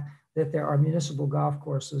fact that there are municipal golf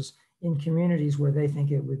courses in communities where they think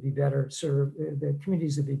it would be better served, the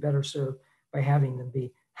communities would be better served by having them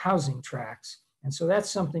be housing tracts. And so that's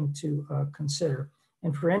something to consider.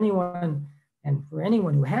 And for anyone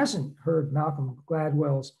who hasn't heard Malcolm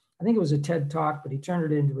Gladwell's, I think it was a TED Talk, but he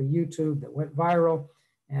turned it into a YouTube that went viral,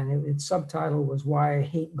 and its subtitle was Why I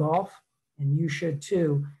Hate Golf, and You Should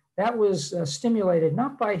Too. That was stimulated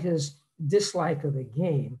not by his dislike of the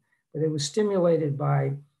game, but it was stimulated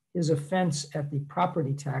by his offense at the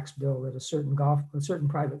property tax bill that a certain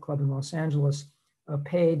private club in Los Angeles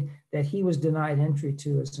paid that he was denied entry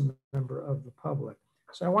to as a member of the public.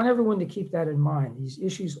 So I want everyone to keep that in mind. These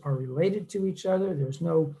issues are related to each other. There's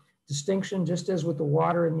no distinction, just as with the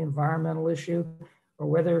water and the environmental issue, or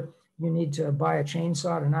whether you need to buy a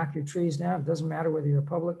chainsaw to knock your trees down. It doesn't matter whether you're a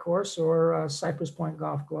public course or a Cypress Point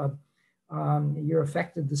Golf Club. You're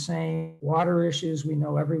affected the same. Water issues, we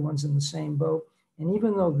know everyone's in the same boat. And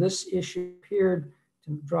even though this issue appeared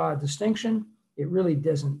to draw a distinction, it really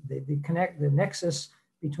doesn't. The nexus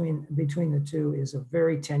between the two is a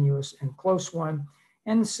very tenuous and close one.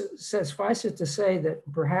 And suffice it to say that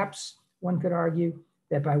perhaps one could argue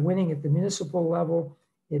that by winning at the municipal level,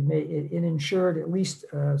 it ensured at least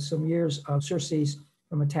some years of surcease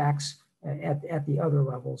from attacks at the other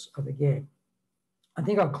levels of the game. I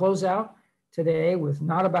think I'll close out today with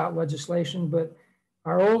not about legislation, but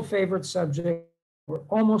our old favorite subject. We're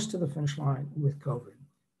almost to the finish line with COVID.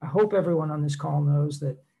 I hope everyone on this call knows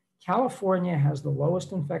that California has the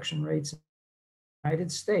lowest infection rates in the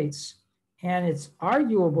United States, and it's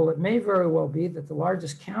arguable, it may very well be that the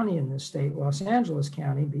largest county in this state, Los Angeles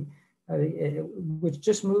County, which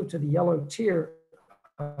just moved to the yellow tier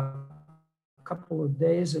a couple of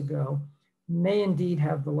days ago, may indeed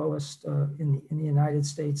have the lowest in the United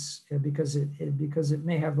States because it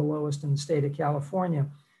may have the lowest in the state of California.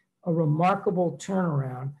 A remarkable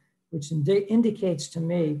turnaround, which indicates to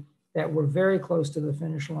me that we're very close to the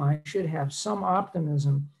finish line. Should have some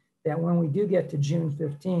optimism that when we do get to June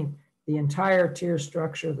 15th, the entire tier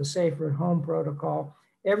structure, the Safer at Home protocol,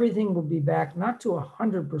 everything will be back not to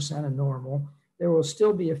 100% of normal. There will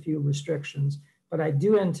still be a few restrictions, but I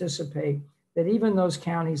do anticipate that even those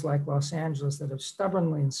counties like Los Angeles that have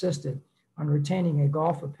stubbornly insisted on retaining a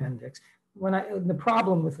golf appendix, the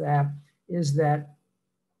problem with that is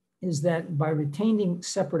that by retaining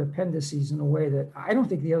separate appendices in a way that I don't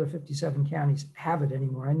think the other 57 counties have it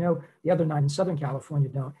anymore. I know the other 9 in Southern California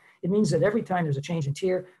don't. It means that every time there's a change in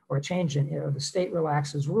tier or a change in the state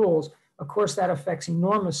relaxes rules, of course that affects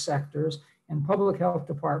enormous sectors, and public health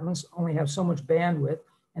departments only have so much bandwidth.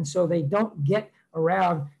 And so they don't get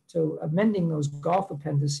around to amending those golf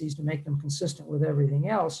appendices to make them consistent with everything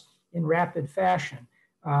else in rapid fashion.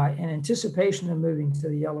 In anticipation of moving to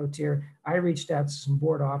the yellow tier, I reached out to some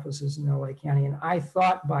board offices in LA County, and I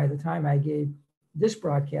thought by the time I gave this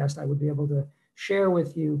broadcast, I would be able to share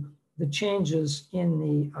with you the changes in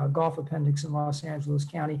the golf appendix in Los Angeles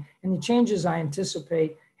County. And the changes I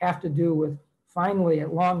anticipate have to do with finally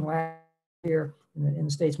at long last here in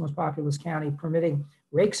the state's most populous county, permitting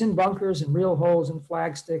rakes and bunkers and real holes and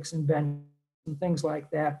flag sticks and benches and things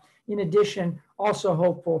like that. In addition, also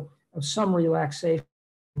hopeful of some relaxation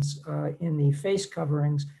in the face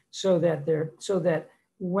coverings so that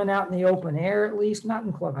when out in the open air, at least not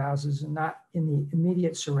in clubhouses and not in the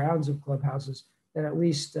immediate surrounds of clubhouses, that at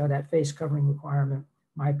least that face covering requirement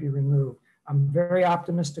might be removed. I'm very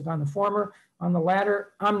optimistic on the former. On the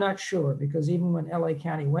latter, I'm not sure, because even when LA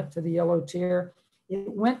County went to the yellow tier, it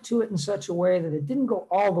went to it in such a way that it didn't go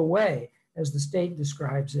all the way as the state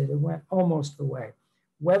describes it. It went almost the way.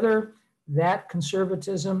 Whether that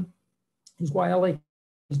conservatism is why LA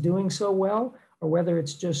is doing so well, or whether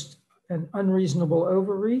it's just an unreasonable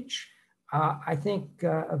overreach. I think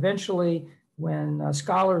eventually when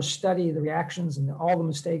scholars study the reactions and all the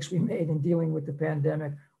mistakes we made in dealing with the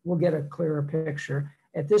pandemic, we'll get a clearer picture.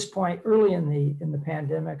 At this point, early in the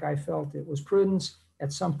pandemic, I felt it was prudence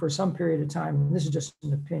for some period of time. And this is just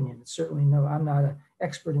an opinion. It's certainly I'm not an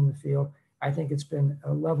expert in the field. I think it's been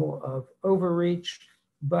a level of overreach,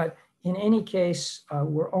 but in any case,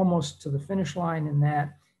 we're almost to the finish line in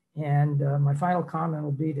that. And my final comment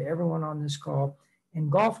will be to everyone on this call.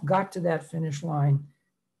 And golf got to that finish line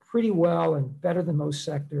pretty well and better than most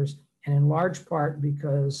sectors, and in large part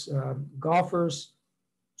because golfers,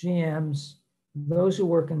 GMs, those who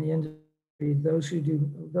work in the industry,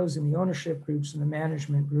 those in the ownership groups and the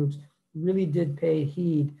management groups really did pay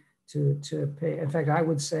heed to pay. In fact, I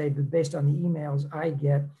would say that based on the emails I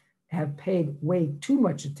get, have paid way too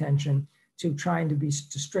much attention to trying to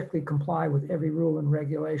strictly comply with every rule and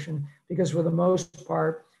regulation, because for the most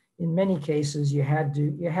part, in many cases, you had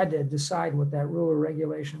to decide what that rule or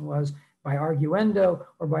regulation was by arguendo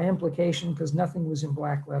or by implication, because nothing was in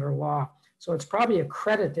black letter law. So it's probably a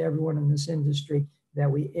credit to everyone in this industry that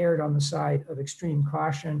we erred on the side of extreme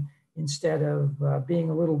caution instead of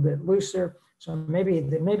being a little bit looser. So maybe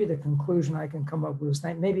the conclusion I can come up with is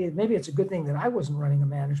maybe it's a good thing that I wasn't running a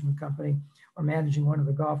management company or managing one of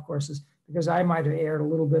the golf courses, because I might have erred a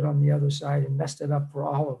little bit on the other side and messed it up for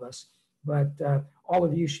all of us. But all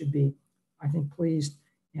of you should be, I think, pleased,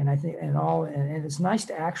 and and it's nice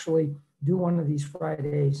to actually do one of these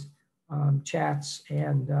Fridays chats,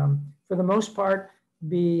 and for the most part,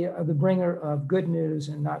 be the bringer of good news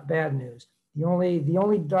and not bad news. The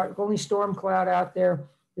only storm cloud out there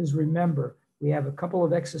is, remember, we have a couple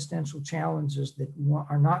of existential challenges that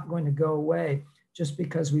are not going to go away just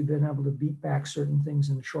because we've been able to beat back certain things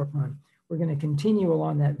in the short run. We're going to continue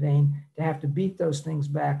along that vein to have to beat those things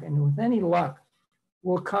back. And with any luck,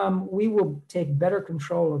 we will take better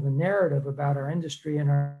control of the narrative about our industry and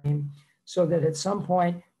our team, so that at some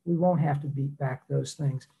point we won't have to beat back those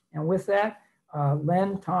things. And with that,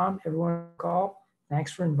 Len, Tom, everyone on the call,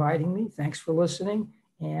 thanks for inviting me. Thanks for listening.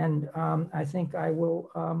 And I think I will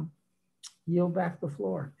yield back the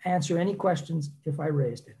floor. Answer any questions if I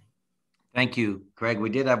raised any. Thank you, Greg. We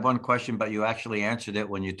did have one question, but you actually answered it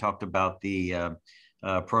when you talked about the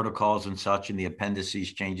protocols and such and the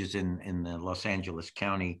appendices changes in the Los Angeles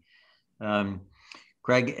County.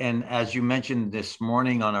 Greg, and as you mentioned this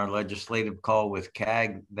morning on our legislative call with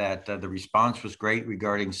CAG, that the response was great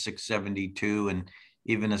regarding 672, and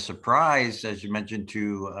even a surprise, as you mentioned,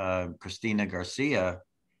 to Christina Garcia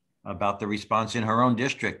about the response in her own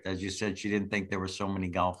district. As you said, she didn't think there were so many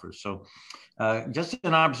golfers. So just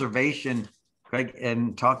an observation, Greg,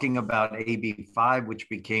 and talking about AB 5, which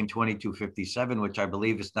became 2257, which I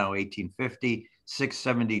believe is now 1850,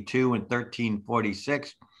 672, and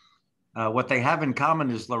 1346. What they have in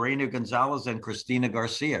common is Lorena Gonzalez and Christina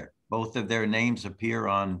Garcia. Both of their names appear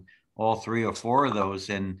on all 3 or 4 of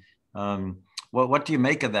those. And what do you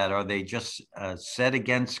make of that? Are they just set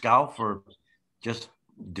against golf, or just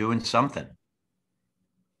doing something?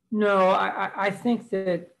 No, I think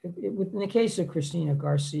that in the case of Christina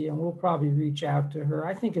Garcia, and we'll probably reach out to her,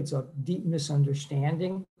 I think it's a deep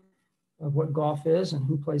misunderstanding of what golf is and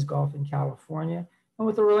who plays golf in California. And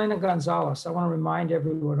with Lorena Gonzalez, I want to remind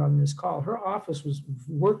everyone on this call, her office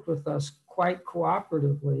worked with us quite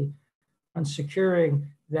cooperatively on securing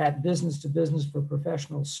that business to business for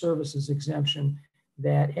professional services exemption,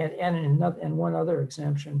 that and one other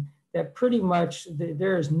exemption, that pretty much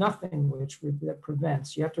there is nothing that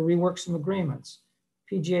prevents. You have to rework some agreements.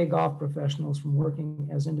 PGA golf professionals from working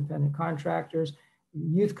as independent contractors,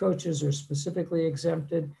 youth coaches are specifically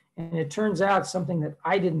exempted. And it turns out something that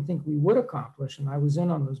I didn't think we would accomplish, and I was in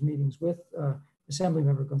on those meetings with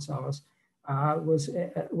Assemblymember Gonzalez,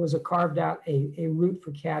 was carved out a route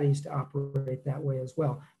for caddies to operate that way as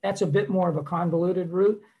well. That's a bit more of a convoluted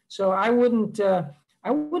route. So I wouldn't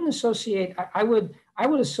associate, I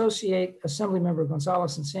would associate Assemblymember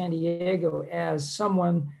Gonzalez in San Diego as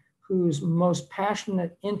someone whose most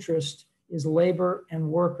passionate interest is labor and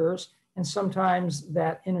workers. And sometimes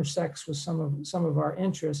that intersects with some of our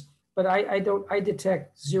interests, but I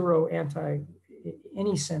detect zero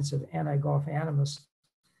any sense of anti-golf animus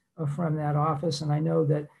from that office. And I know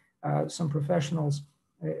that some professionals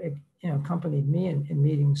accompanied me in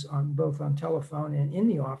meetings both on telephone and in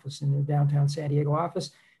the office, in the downtown San Diego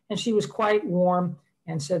office. And she was quite warm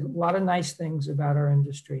and said a lot of nice things about our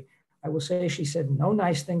industry. I will say she said no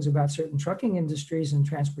nice things about certain trucking industries and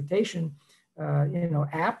transportation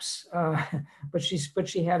apps, but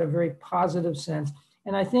she had a very positive sense.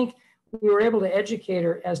 And I think we were able to educate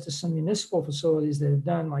her as to some municipal facilities that have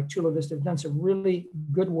done, like Chula Vista, have done some really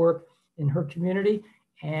good work in her community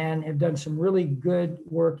and have done some really good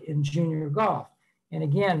work in junior golf. And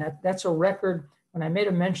again, that's a record. When I made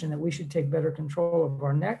a mention that we should take better control of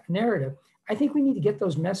our narrative, I think we need to get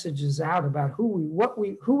those messages out about who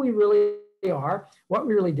we really are, what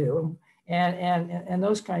we really do, and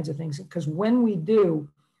those kinds of things. Because when we do,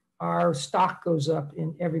 our stock goes up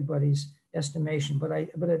in everybody's estimation. But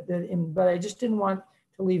I just didn't want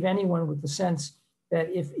to leave anyone with the sense that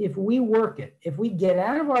if we work it, if we get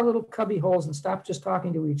out of our little cubby holes and stop just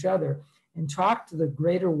talking to each other and talk to the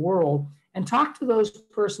greater world and talk to those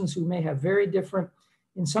persons who may have very different,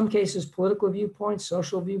 in some cases, political viewpoints,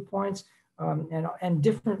 social viewpoints, and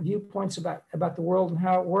different viewpoints about the world and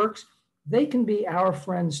how it works, they can be our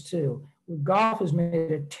friends too. Golf has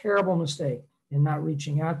made a terrible mistake in not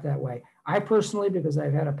reaching out that way. I personally, because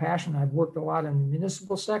I've had a passion, I've worked a lot in the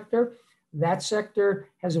municipal sector. That sector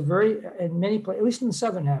has a very, in many places, at least in the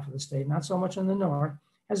southern half of the state, not so much in the north,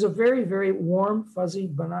 has a very, very warm, fuzzy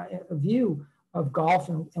view of golf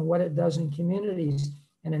and what it does in communities.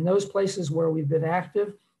 And in those places where we've been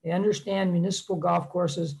active, they understand municipal golf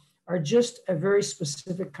courses are just a very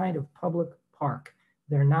specific kind of public park.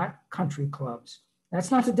 They're not country clubs.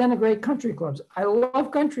 That's not to denigrate country clubs. I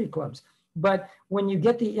love country clubs. But when you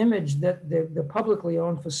get the image that the publicly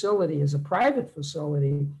owned facility is a private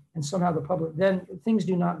facility and somehow the public, then things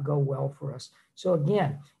do not go well for us. So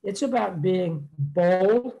again, it's about being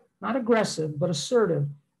bold, not aggressive, but assertive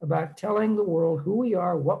about telling the world who we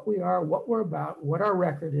are, what we're about, what our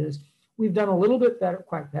record is. We've done a little bit better,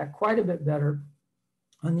 quite a bit better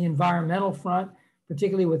on the environmental front,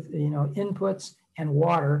 particularly with inputs and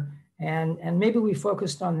water. And maybe we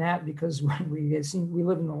focused on that because we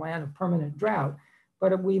live in the land of permanent drought,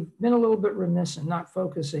 but we've been a little bit remiss in not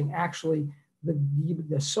focusing actually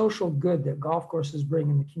the social good that golf courses bring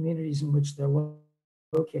in the communities in which they're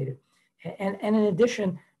located. And in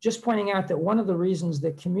addition, just pointing out that one of the reasons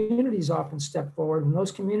that communities often step forward, and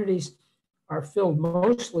those communities are filled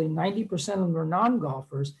mostly, 90% of them are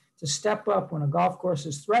non-golfers, to step up when a golf course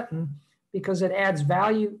is threatened, because it adds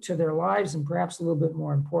value to their lives, and perhaps a little bit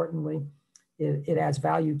more importantly, it adds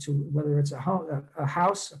value to whether it's a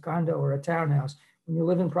house, a condo, or a townhouse. When you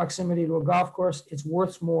live in proximity to a golf course, it's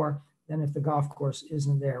worth more than if the golf course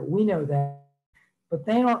isn't there. We know that, but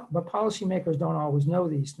policymakers don't always know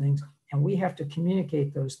these things, and we have to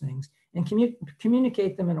communicate those things and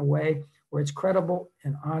communicate them in a way where it's credible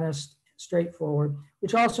and honest, straightforward,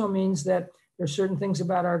 which also means that there's certain things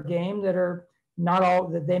about our game that are not all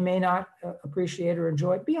that they may not appreciate or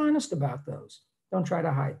enjoy. Be honest about those. Don't try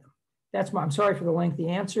to hide them. I'm sorry for the lengthy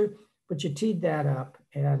answer, but you teed that up.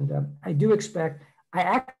 And I do expect, I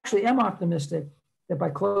actually am optimistic that by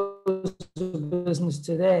close of business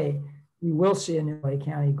today, we will see a new Lake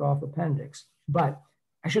County Golf Appendix. But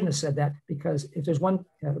I shouldn't have said that, because if there's one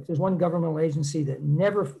governmental agency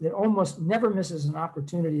that almost never misses an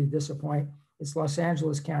opportunity to disappoint, it's Los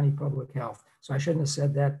Angeles County Public Health. So I shouldn't have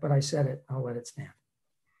said that, but I said it. I'll let it stand.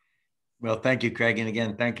 Well, thank you, Craig. And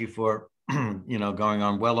again, thank you for, going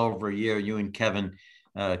on well over a year, you and Kevin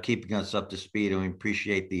keeping us up to speed, and we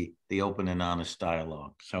appreciate the open and honest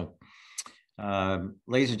dialogue. So,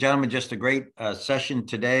 ladies and gentlemen, just a great session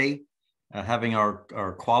today, having our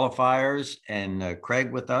qualifiers and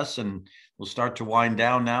Craig with us, and we'll start to wind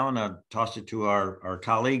down now, and I'll toss it to our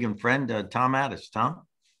colleague and friend, Tom Addis. Tom?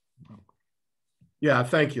 Yeah,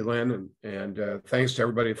 thank you, Len, and thanks to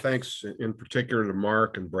everybody. Thanks in particular to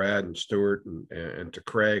Mark and Brad and Stuart and to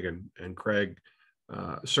Craig and Craig.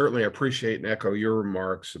 Certainly appreciate and echo your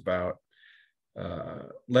remarks about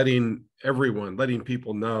letting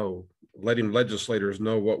people know, letting legislators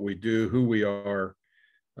know what we do, who we are,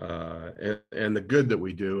 and the good that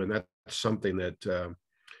we do. And that's something that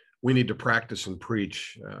we need to practice and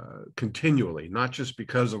preach continually, not just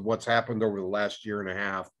because of what's happened over the last year and a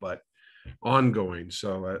half, but ongoing.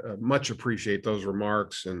 So much appreciate those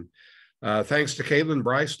remarks. And thanks to Caitlin,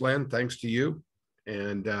 Bryce, Len, thanks to you.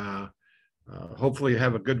 And hopefully you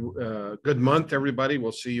have a good month, everybody.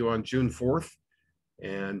 We'll see you on June 4th,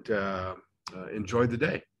 and enjoy the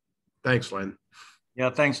day. Thanks, Len.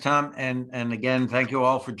 Yeah, thanks, Tom. And again, thank you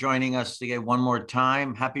all for joining us again one more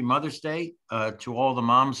time. Happy Mother's Day to all the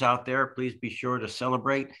moms out there. Please be sure to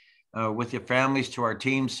celebrate with your families. To our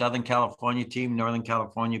team, Southern California team, Northern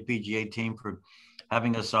California PGA team, for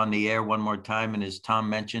having us on the air one more time. And as Tom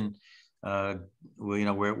mentioned,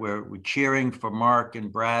 we're cheering for Mark and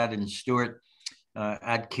Brad and Stuart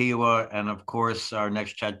at Kiawah, and of course our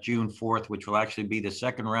next chat June 4th, which will actually be the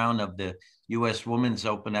second round of the U.S. Women's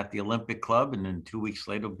Open at the Olympic Club, and then 2 weeks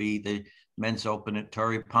later will be the Men's Open at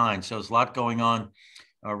Torrey Pines. So there's a lot going on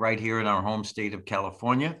right here in our home state of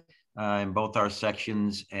California. in both our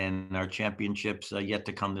sections, and our championships yet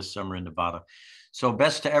to come this summer in Nevada. So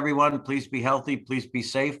best to everyone. Please be healthy. Please be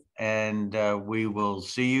safe. And we will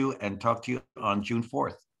see you and talk to you on June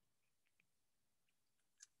 4th.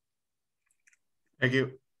 Thank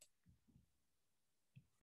you.